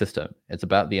about the system. It's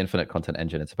about the infinite content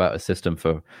engine. It's about a system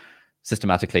for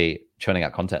systematically churning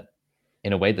out content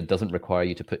in a way that doesn't require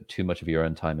you to put too much of your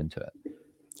own time into it.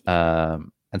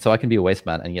 And so I can be a waste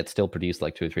man and yet still produce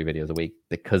like 2 or 3 videos a week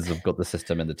because I've got the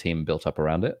system and the team built up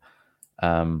around it.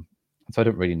 So I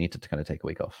don't really need to kind of take a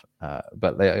week off.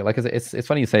 But like it's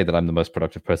funny you say that I'm the most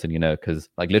productive person, because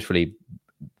like literally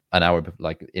an hour,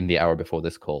 like in the hour before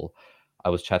this call, I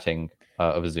was chatting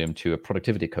over Zoom to a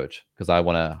productivity coach because I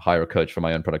want to hire a coach for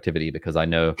my own productivity because I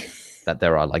know that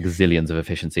there are like zillions of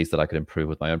efficiencies that I could improve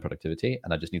with my own productivity,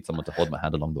 and I just need someone to hold my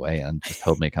hand along the way and just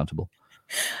hold me accountable.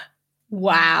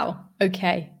 Wow.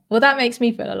 Okay. Well, that makes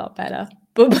me feel a lot better.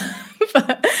 But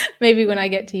maybe when I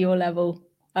get to your level,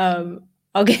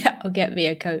 I'll get me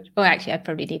a coach. Oh, actually, I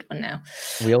probably need one now.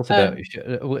 We also don't.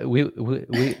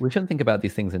 We shouldn't think about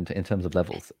these things in terms of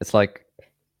levels. It's like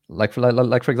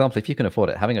for example, if you can afford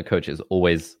it, having a coach is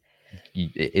always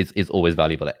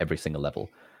valuable at every single level.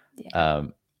 Yeah.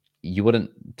 You wouldn't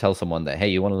tell someone that, "Hey,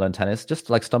 you want to learn tennis? Just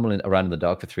like stumble around in the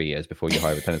dark for 3 years before you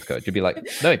hire a tennis coach." You'd be like,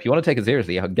 "No, if you want to take it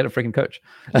seriously, get a freaking coach."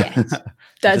 Yes,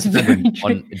 that's very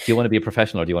true. Do you want to be a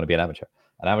professional or do you want to be an amateur?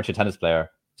 An amateur tennis player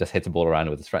just hits a ball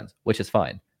around with his friends, which is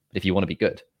fine. But if you want to be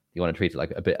good, you want to treat it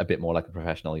like a bit more like a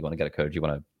professional. You want to get a coach. You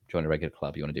want to join a regular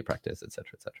club, you want to do practice, etc.,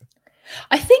 etc.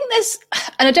 I think there's,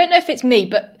 and I don't know if it's me,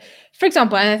 but for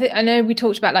example, and I know we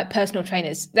talked about like personal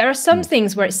trainers. There are some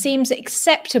things where it seems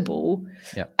acceptable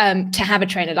to have a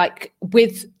trainer, like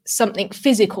with something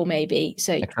physical, maybe.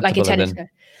 So Acceptable like a tennis coach.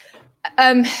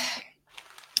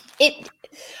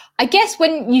 I guess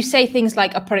when you say things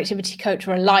like a productivity coach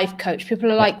or a life coach,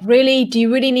 people are like, really? Do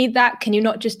you really need that? Can you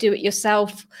not just do it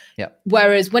yourself? Yeah.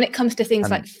 Whereas when it comes to things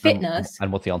like fitness.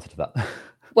 And what's the answer to that?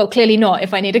 Well, clearly not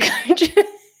if I need a coach.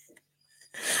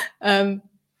 I mean,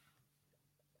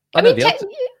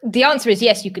 the answer is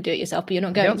yes, you could do it yourself, but you're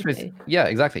not going to. The answer is, yeah,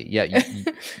 exactly. Yeah,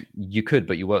 you could,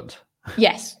 but you won't.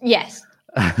 Yes.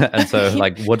 And so,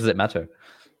 like, what does it matter?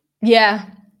 Yeah.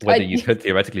 Whether you could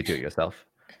theoretically do it yourself.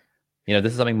 You know,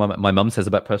 this is something my mum says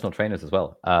about personal trainers as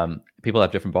well. People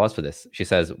have different bars for this. She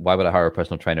says, why would I hire a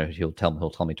personal trainer? He'll tell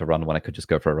me to run when I could just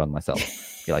go for a run myself.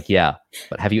 You're like, yeah,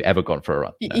 but have you ever gone for a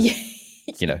run? No.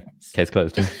 You know, case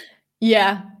closed.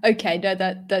 Yeah. Okay. No,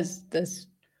 that's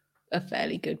a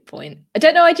fairly good point. I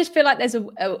don't know. I just feel like there's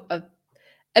a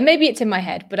and maybe it's in my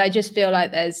head, but I just feel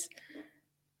like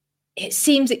it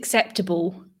seems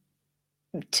acceptable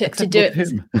to do it.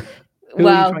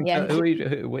 Well,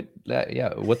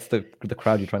 yeah. What's the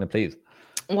crowd you're trying to please?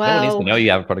 Well, no one needs to know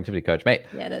you have a productivity coach, mate.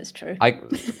 Yeah, that's true.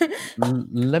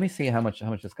 Let me see how much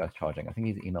this guy's charging. I think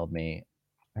he's emailed me.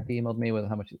 Have he emailed me with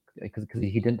how much? Because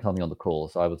he didn't tell me on the call,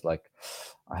 so I was like,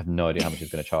 I have no idea how much he's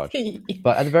going to charge.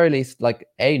 But at the very least, like,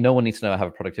 no one needs to know I have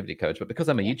a productivity coach. But because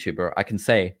I'm a YouTuber, I can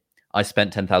say I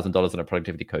spent $10,000 on a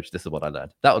productivity coach. This is what I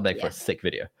learned. That would make for a sick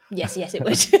video. Yes, it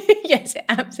would. Yes, it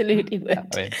absolutely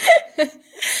would.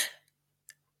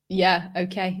 Yeah.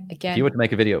 Okay. Again, if you were to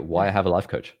make a video, why I have a life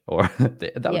coach, or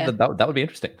that would be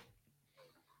interesting.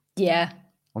 Yeah.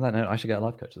 On that note, I should get a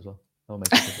life coach as well. That would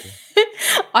make sense.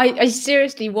 I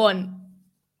seriously want.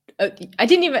 I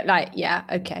didn't even like. Yeah.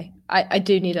 Okay. I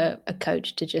do need a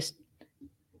coach to just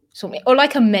sort me, or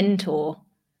like a mentor,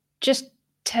 just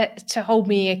to hold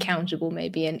me accountable,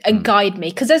 maybe, and guide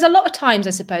me. Because there's a lot of times,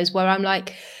 I suppose, where I'm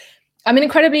like, I'm an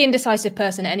incredibly indecisive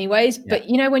person anyways, but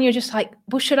you know, when you're just like,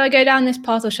 well, should I go down this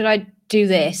path or should I do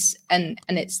this? And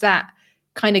it's that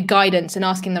kind of guidance and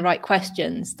asking the right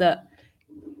questions that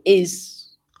is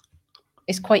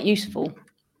quite useful.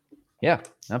 Yeah,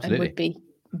 absolutely.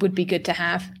 And would be good to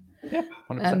have. Yeah,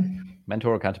 100%.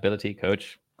 Mentor, accountability,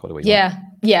 coach, call it what you want.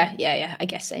 Yeah. I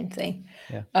guess same thing.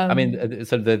 Yeah. I mean,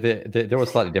 so they're all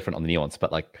slightly different on the nuance,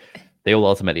 but like they all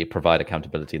ultimately provide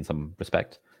accountability in some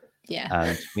respect. Yeah.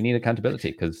 And we need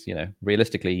accountability because, you know,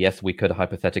 realistically, yes, we could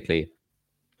hypothetically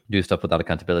do stuff without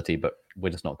accountability, but we're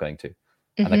just not going to.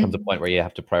 And there comes a point where you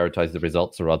have to prioritize the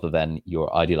results rather than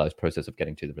your idealized process of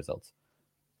getting to the results.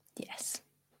 Yes.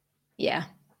 Yeah.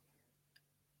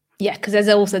 Yeah, because there's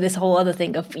also this whole other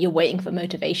thing of you're waiting for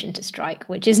motivation to strike,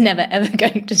 which is never, ever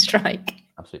going to strike.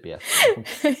 Absolutely, yes.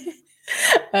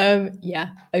 Yeah,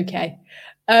 okay.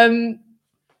 I'm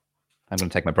going to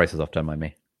take my braces off, don't mind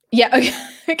me. Yeah,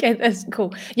 okay, that's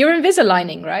cool. You're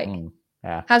Invisaligning, right?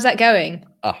 Yeah. How's that going?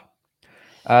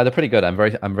 They're pretty good. I'm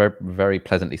very, very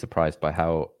pleasantly surprised by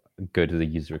how good the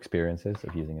user experience is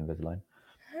of using Invisalign.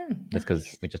 That's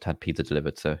because we just had pizza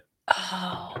delivered, so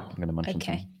I'm going to munch on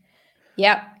some.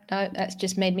 Yeah, no, that's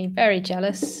just made me very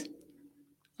jealous.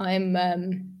 I'm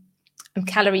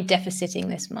calorie deficiting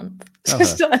this month,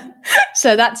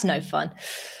 so that's no fun.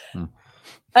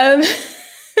 Now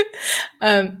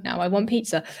I want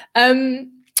pizza.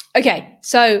 Okay,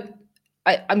 so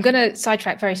I'm going to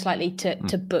sidetrack very slightly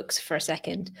to books for a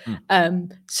second.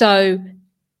 So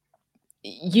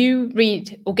you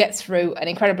read or get through an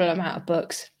incredible amount of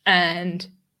books, and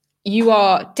you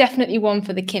are definitely one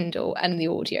for the Kindle and the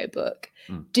audiobook.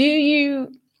 Do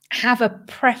you have a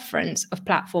preference of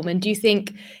platform, and do you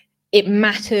think it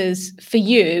matters for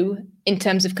you in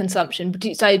terms of consumption? Do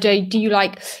you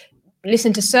like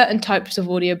listen to certain types of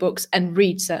audiobooks and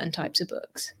read certain types of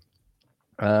books?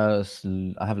 I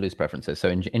have loose preferences. So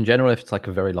in general, if it's like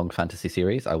a very long fantasy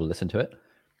series, I will listen to it.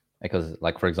 Because,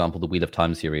 like, for example, the Wheel of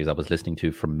Time series I was listening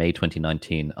to from May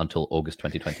 2019 until August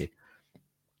 2020.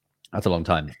 That's a long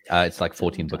time. It's like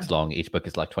 14 books long. Each book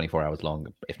is like 24 hours long,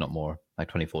 if not more, like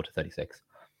 24 to 36.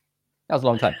 That was a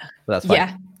long time, but that's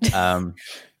fine. Yeah.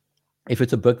 If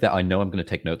it's a book that I know I'm going to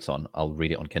take notes on, I'll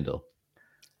read it on Kindle.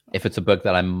 If it's a book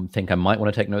that I think I might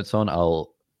want to take notes on,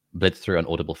 I'll blitz through on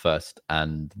Audible first,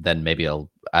 and then maybe I'll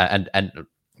and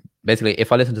basically,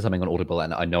 if I listen to something on Audible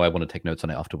and I know I want to take notes on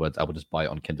it afterwards, I will just buy it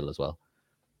on Kindle as well.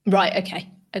 Right. Okay.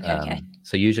 Okay.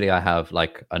 So usually I have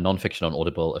like a non-fiction on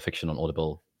Audible, a fiction on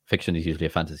Audible. Fiction is usually a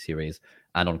fantasy series,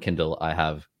 and on Kindle I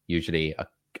have usually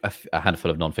a handful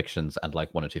of non-fictions and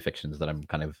like one or two fictions that I'm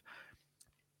kind of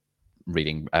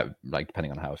reading, like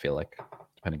depending on how I feel like,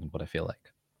 depending on what I feel like.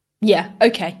 Yeah.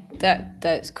 Okay.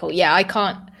 That's cool. Yeah, I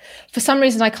can't. For some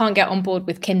reason, I can't get on board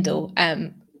with Kindle.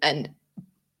 And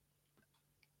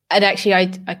actually, I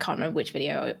can't remember which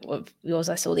video of yours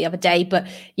I saw the other day, but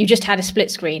you just had a split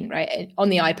screen, right, on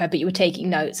the iPad, but you were taking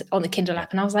notes on the Kindle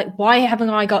app. And I was like, why haven't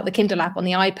I got the Kindle app on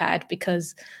the iPad?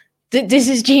 Because this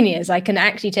is genius. I can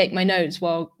actually take my notes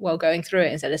while going through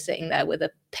it instead of sitting there with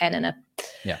a pen and a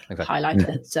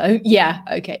highlighter. So yeah,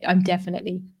 okay. I'm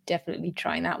definitely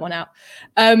trying that one out.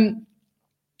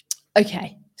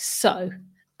 Okay. So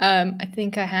I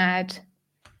think I had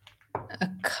a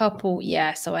couple.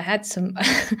 Yeah. So I had some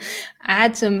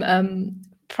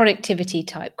productivity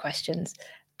type questions.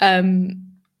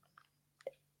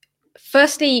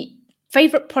 Firstly,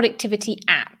 favorite productivity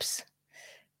apps.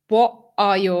 What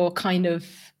are your kind of...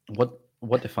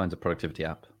 What defines a productivity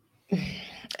app?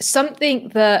 Something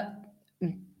that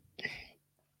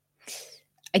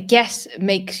I guess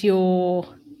makes your,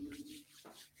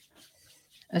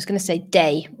 I was going to say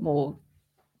day more.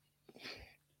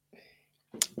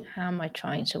 How am I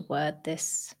trying to word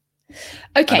this?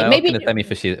 Okay, maybe in a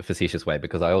semi-facetious way,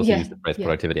 because I also use the phrase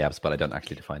productivity apps, but I don't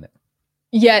actually define it.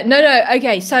 Yeah, no.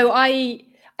 Okay, so I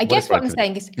guess what I'm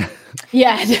saying is,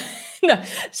 yeah, no.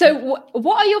 So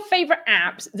what are your favorite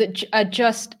apps that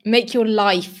just make your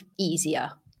life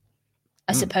easier?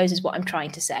 I suppose is what I'm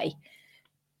trying to say.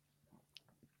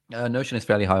 Notion is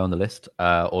fairly high on the list.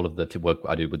 All of the work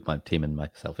I do with my team and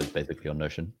myself is basically on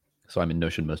Notion. So I'm in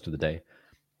Notion most of the day.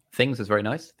 Things is very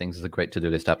nice. Things is a great to-do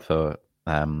list app for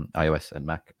iOS and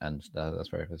Mac, and that's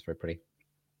very pretty.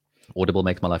 Audible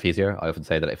makes my life easier. I often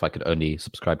say that if I could only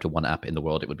subscribe to one app in the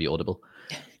world, it would be Audible.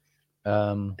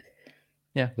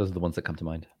 Yeah, those are the ones that come to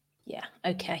mind. Yeah,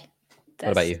 okay.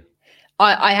 What about you?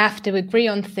 I have to agree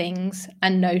on Things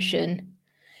and Notion.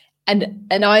 And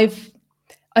I've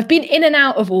been in and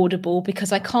out of Audible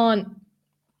because I can't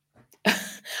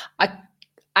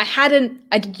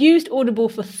I'd used Audible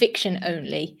for fiction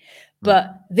only,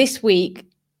 but this week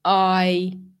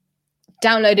I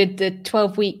downloaded the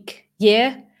 12-week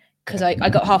year because I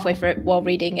got halfway through it while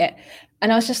reading it.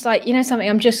 And I was just like, you know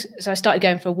something, so I started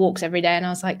going for walks every day, and I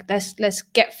was like, let's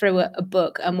get through a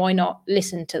book, and why not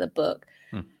listen to the book?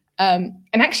 And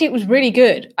actually it was really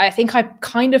good. I think I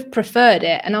kind of preferred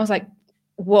it, and I was like,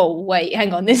 whoa, wait,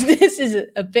 hang on, this is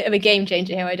a bit of a game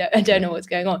changer here. I don't know what's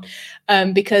going on,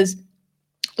 because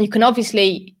you can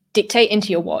obviously dictate into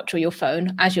your watch or your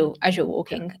phone as you're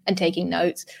walking and taking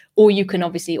notes, or you can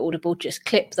obviously Audible, just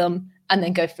clip them and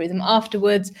then go through them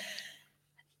afterwards.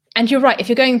 And you're right, if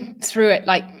you're going through it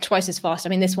like twice as fast, I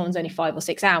mean, this one's only 5 or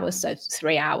 6 hours, so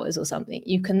 3 hours or something,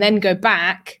 you can then go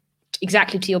back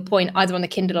exactly to your point, either on the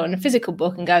Kindle or in a physical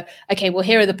book, and go, okay, well,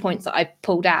 here are the points that I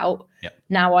pulled out. Yep.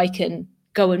 Now I can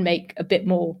go and make a bit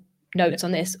more notes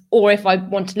on this. Or if I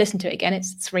want to listen to it again,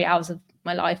 it's 3 hours of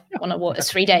my life on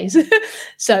it's 3 days.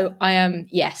 So I am,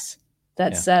 yes,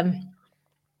 that's 3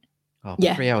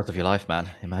 hours of your life, man.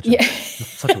 Imagine. Yeah.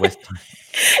 Such a waste of time.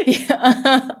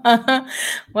 Yeah.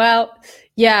 Well,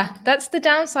 yeah, that's the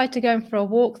downside to going for a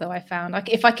walk, though. I found, like,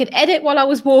 if I could edit while I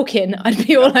was walking, I'd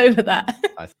be all over that.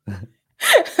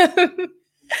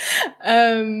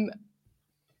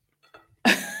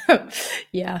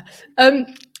 Yeah.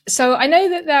 So I know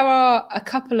that there are a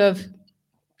couple of,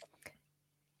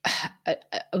 I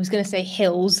was going to say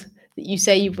hills that you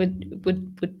say you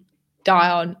would die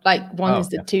on. Like one is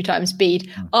the 2 times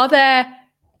speed. Are there?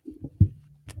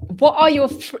 What are your,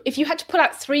 if you had to put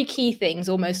out 3 key things,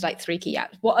 almost like 3 key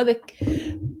apps, what are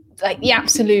the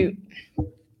absolute,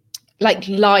 like,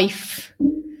 life,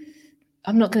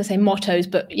 I'm not going to say mottos,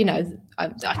 but, you know, I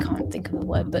can't think of the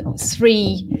word, but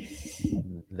 3.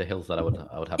 The hills that I would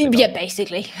have. Yeah,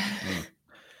 basically.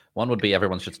 One would be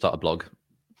everyone should start a blog.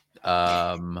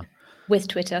 With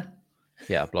Twitter.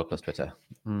 Yeah, blog plus Twitter.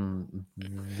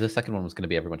 The second one was going to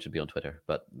be everyone should be on Twitter,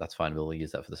 but that's fine. We'll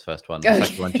use that for this first one. The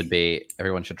second one should be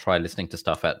everyone should try listening to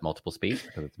stuff at multiple speeds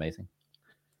because it's amazing.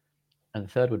 And the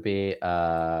third would be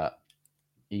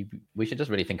we should just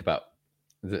really think about,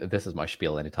 this is my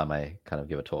spiel anytime I kind of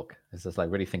give a talk. It's just like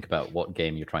really think about what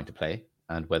game you're trying to play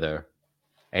and whether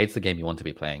it's the game you want to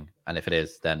be playing. And if it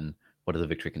is, then what are the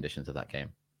victory conditions of that game?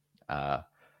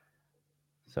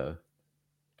 So,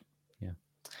 yeah.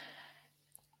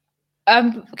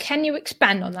 Can you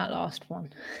expand on that last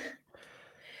one?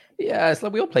 Yeah, it's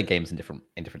like we all play games in different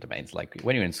domains. Like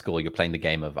when you're in school, you're playing the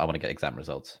game of I want to get exam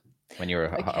results. When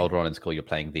you're older on in school, you're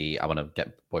playing the I want to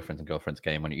get boyfriends and girlfriends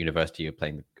game. When you're at university, you're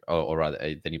playing, or rather,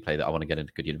 then you play the I want to get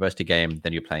into good university game.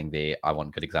 Then you're playing the I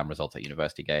want good exam results at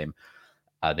university game.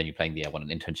 Then you're playing the I want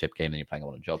an internship game, then you're playing I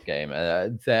want a job game,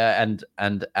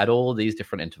 and at all these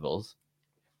different intervals,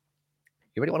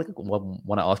 you really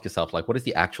want to ask yourself, like, what is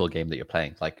the actual game that you're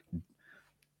playing? Like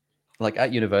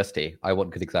at university, I want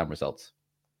good exam results.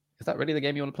 Is that really the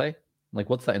game you want to play? Like,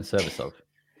 what's that in service of?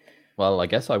 Well, I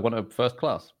guess I want a first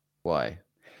class. Why?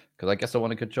 Because I guess I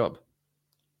want a good job.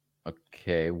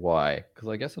 Okay, why? Because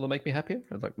I guess it'll make me happier.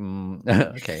 I was like,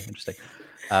 okay, interesting.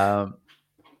 I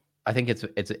think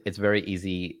it's very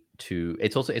easy to.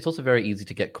 It's also very easy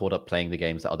to get caught up playing the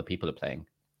games that other people are playing,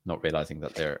 not realizing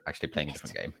that they're actually playing a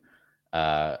different game.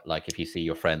 Like if you see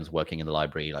your friends working in the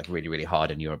library like really, really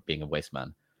hard and you're being a waste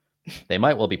man, they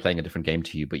might well be playing a different game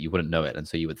to you, but you wouldn't know it. And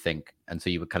so you would think, and so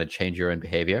you would kind of change your own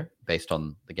behavior based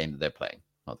on the game that they're playing,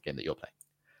 not the game that you're playing.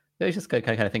 It's just kind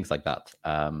of things like that.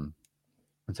 And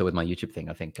so with my YouTube thing,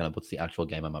 I think kind of what's the actual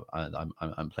game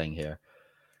I'm playing here?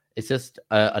 It's just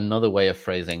another way of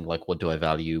phrasing, like, what do I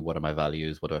value? What are my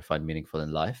values? What do I find meaningful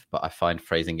in life? But I find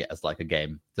phrasing it as like a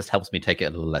game just helps me take it a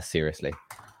little less seriously.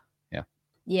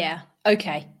 Yeah.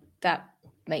 Okay. That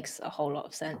makes a whole lot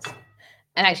of sense.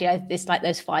 And actually, it's like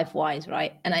those 5 whys,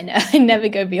 right? And I never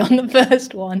go beyond the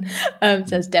first one. So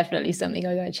it's definitely something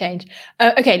I'm going to change.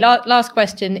 Okay. Last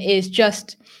question is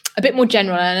just a bit more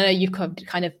general. And I know you've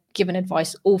kind of given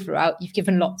advice all throughout. You've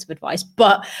given lots of advice.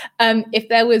 But if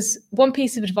there was one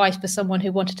piece of advice for someone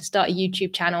who wanted to start a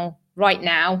YouTube channel right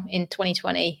now in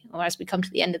 2020, or as we come to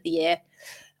the end of the year,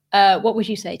 what would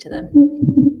you say to them?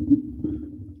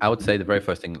 I would say the very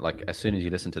first thing, like as soon as you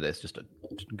listen to this, just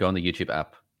go on the YouTube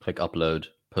app, click upload,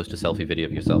 post a selfie video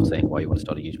of yourself saying why you want to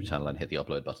start a YouTube channel and hit the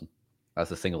upload button.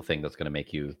 That's the single thing that's going to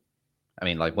make you, I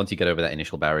mean, like once you get over that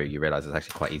initial barrier, you realize it's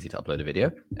actually quite easy to upload a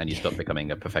video and you stop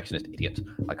becoming a perfectionist idiot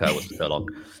like I was for so long.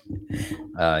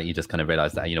 You just kind of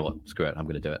realize that, you know what, screw it, I'm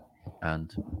going to do it.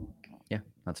 And yeah,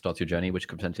 that starts your journey, which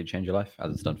could potentially change your life,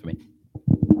 as it's done for me.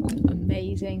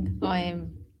 Amazing.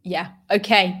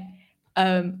 Okay.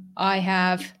 I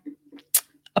have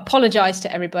apologized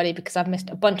to everybody because I've missed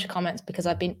a bunch of comments because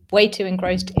I've been way too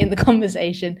engrossed in the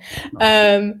conversation.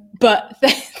 But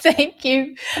thank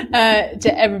you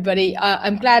to everybody.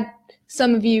 I'm glad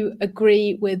some of you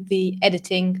agree with the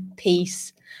editing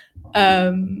piece.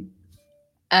 And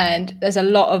there's a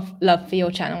lot of love for your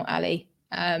channel, Ali.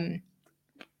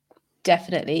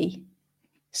 Definitely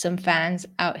some fans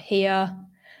out here.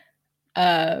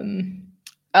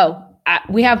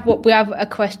 We have a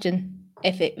question,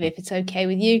 if it's okay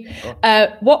with you. Sure.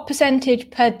 What percentage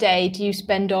per day do you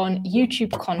spend on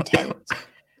YouTube content?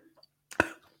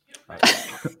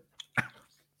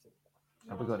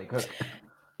 Have we got any coke?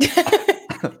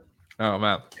 Oh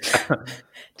man.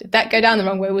 Did that go down the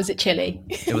wrong way? Was it chili?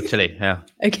 It was chili, yeah.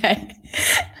 Okay.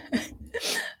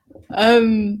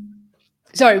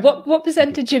 Sorry, what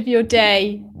percentage of your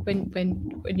day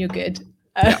when you're good?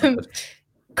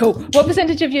 Cool. What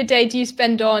percentage of your day do you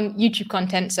spend on YouTube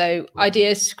content? So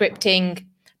ideas, scripting,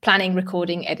 planning,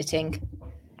 recording, editing?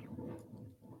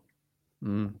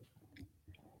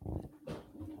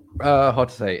 Hard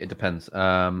to say. It depends.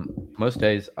 Most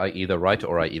days I either write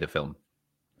or I either film.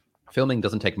 Filming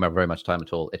doesn't take very much time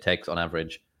at all. It takes on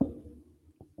average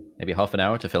maybe half an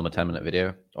hour to film a 10-minute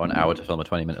video or an hour to film a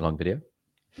 20-minute long video.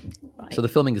 Right. So the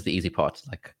filming is the easy part.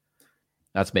 Like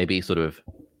that's maybe sort of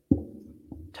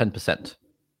 10%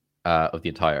 of the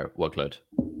entire workload.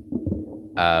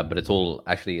 But it's all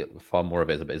actually far more of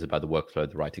it is about the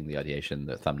workload, the writing, the ideation,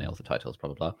 the thumbnails, the titles,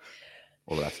 blah, blah, blah,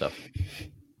 all of that stuff,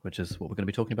 which is what we're going to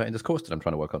be talking about in this course that I'm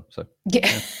trying to work on. So,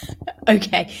 yeah.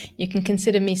 Okay. You can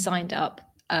consider me signed up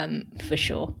for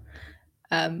sure.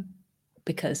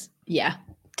 Because, yeah,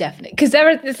 definitely. Because there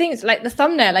are the things like the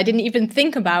thumbnail I didn't even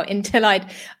think about until I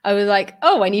was like,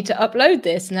 oh, I need to upload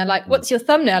this. And they're like, what's your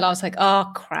thumbnail? I was like,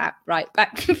 oh, crap. Right.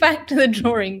 Back to the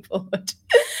drawing board.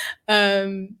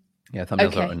 Yeah,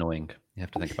 thumbnails are annoying. You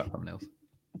have to think about thumbnails.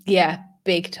 Yeah,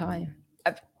 big time.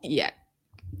 Yeah.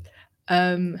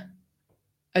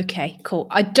 Okay, cool.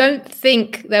 I don't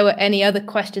think there were any other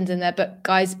questions in there, but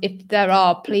guys, if there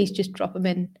are, please just drop them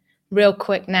in real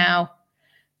quick now.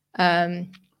 But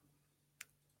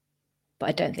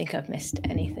I don't think I've missed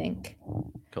anything.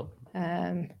 Cool.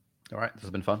 All right, this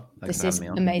has been fun. Thanks this is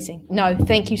amazing. No,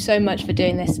 thank you so much for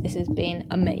doing this. This has been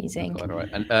amazing. All right.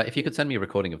 And if you could send me a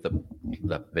recording of the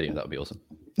video, that would be awesome.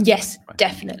 Yes, right.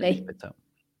 Definitely.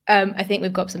 I think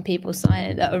we've got some people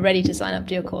that are ready to sign up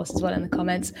to your course as well in the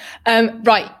comments.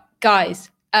 Right, guys,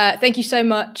 thank you so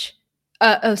much.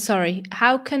 Sorry.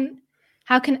 How can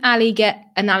Ali get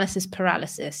analysis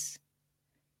paralysis?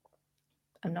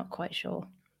 I'm not quite sure.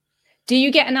 Do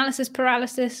you get analysis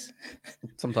paralysis?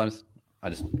 Sometimes. I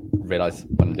just realize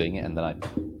when I'm doing it and then I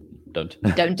don't.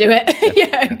 Don't do it.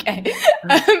 Yeah, okay.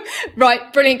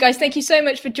 Right, brilliant, guys. Thank you so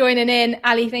much for joining in.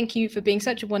 Ali, thank you for being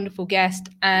such a wonderful guest.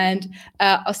 And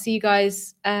I'll see you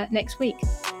guys next week.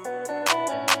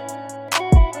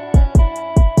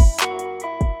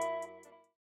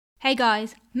 Hey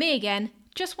guys, me again.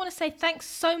 Just want to say thanks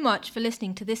so much for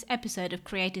listening to this episode of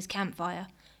Creators Campfire.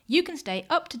 You can stay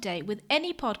up to date with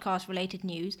any podcast related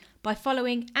news by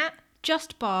following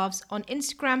 @JustBarves on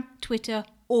Instagram, Twitter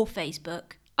or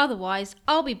Facebook. Otherwise,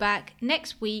 I'll be back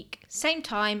next week, same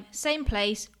time, same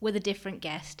place, with a different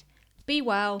guest. Be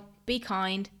well, be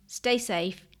kind, stay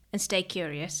safe and stay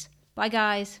curious. Bye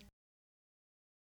guys.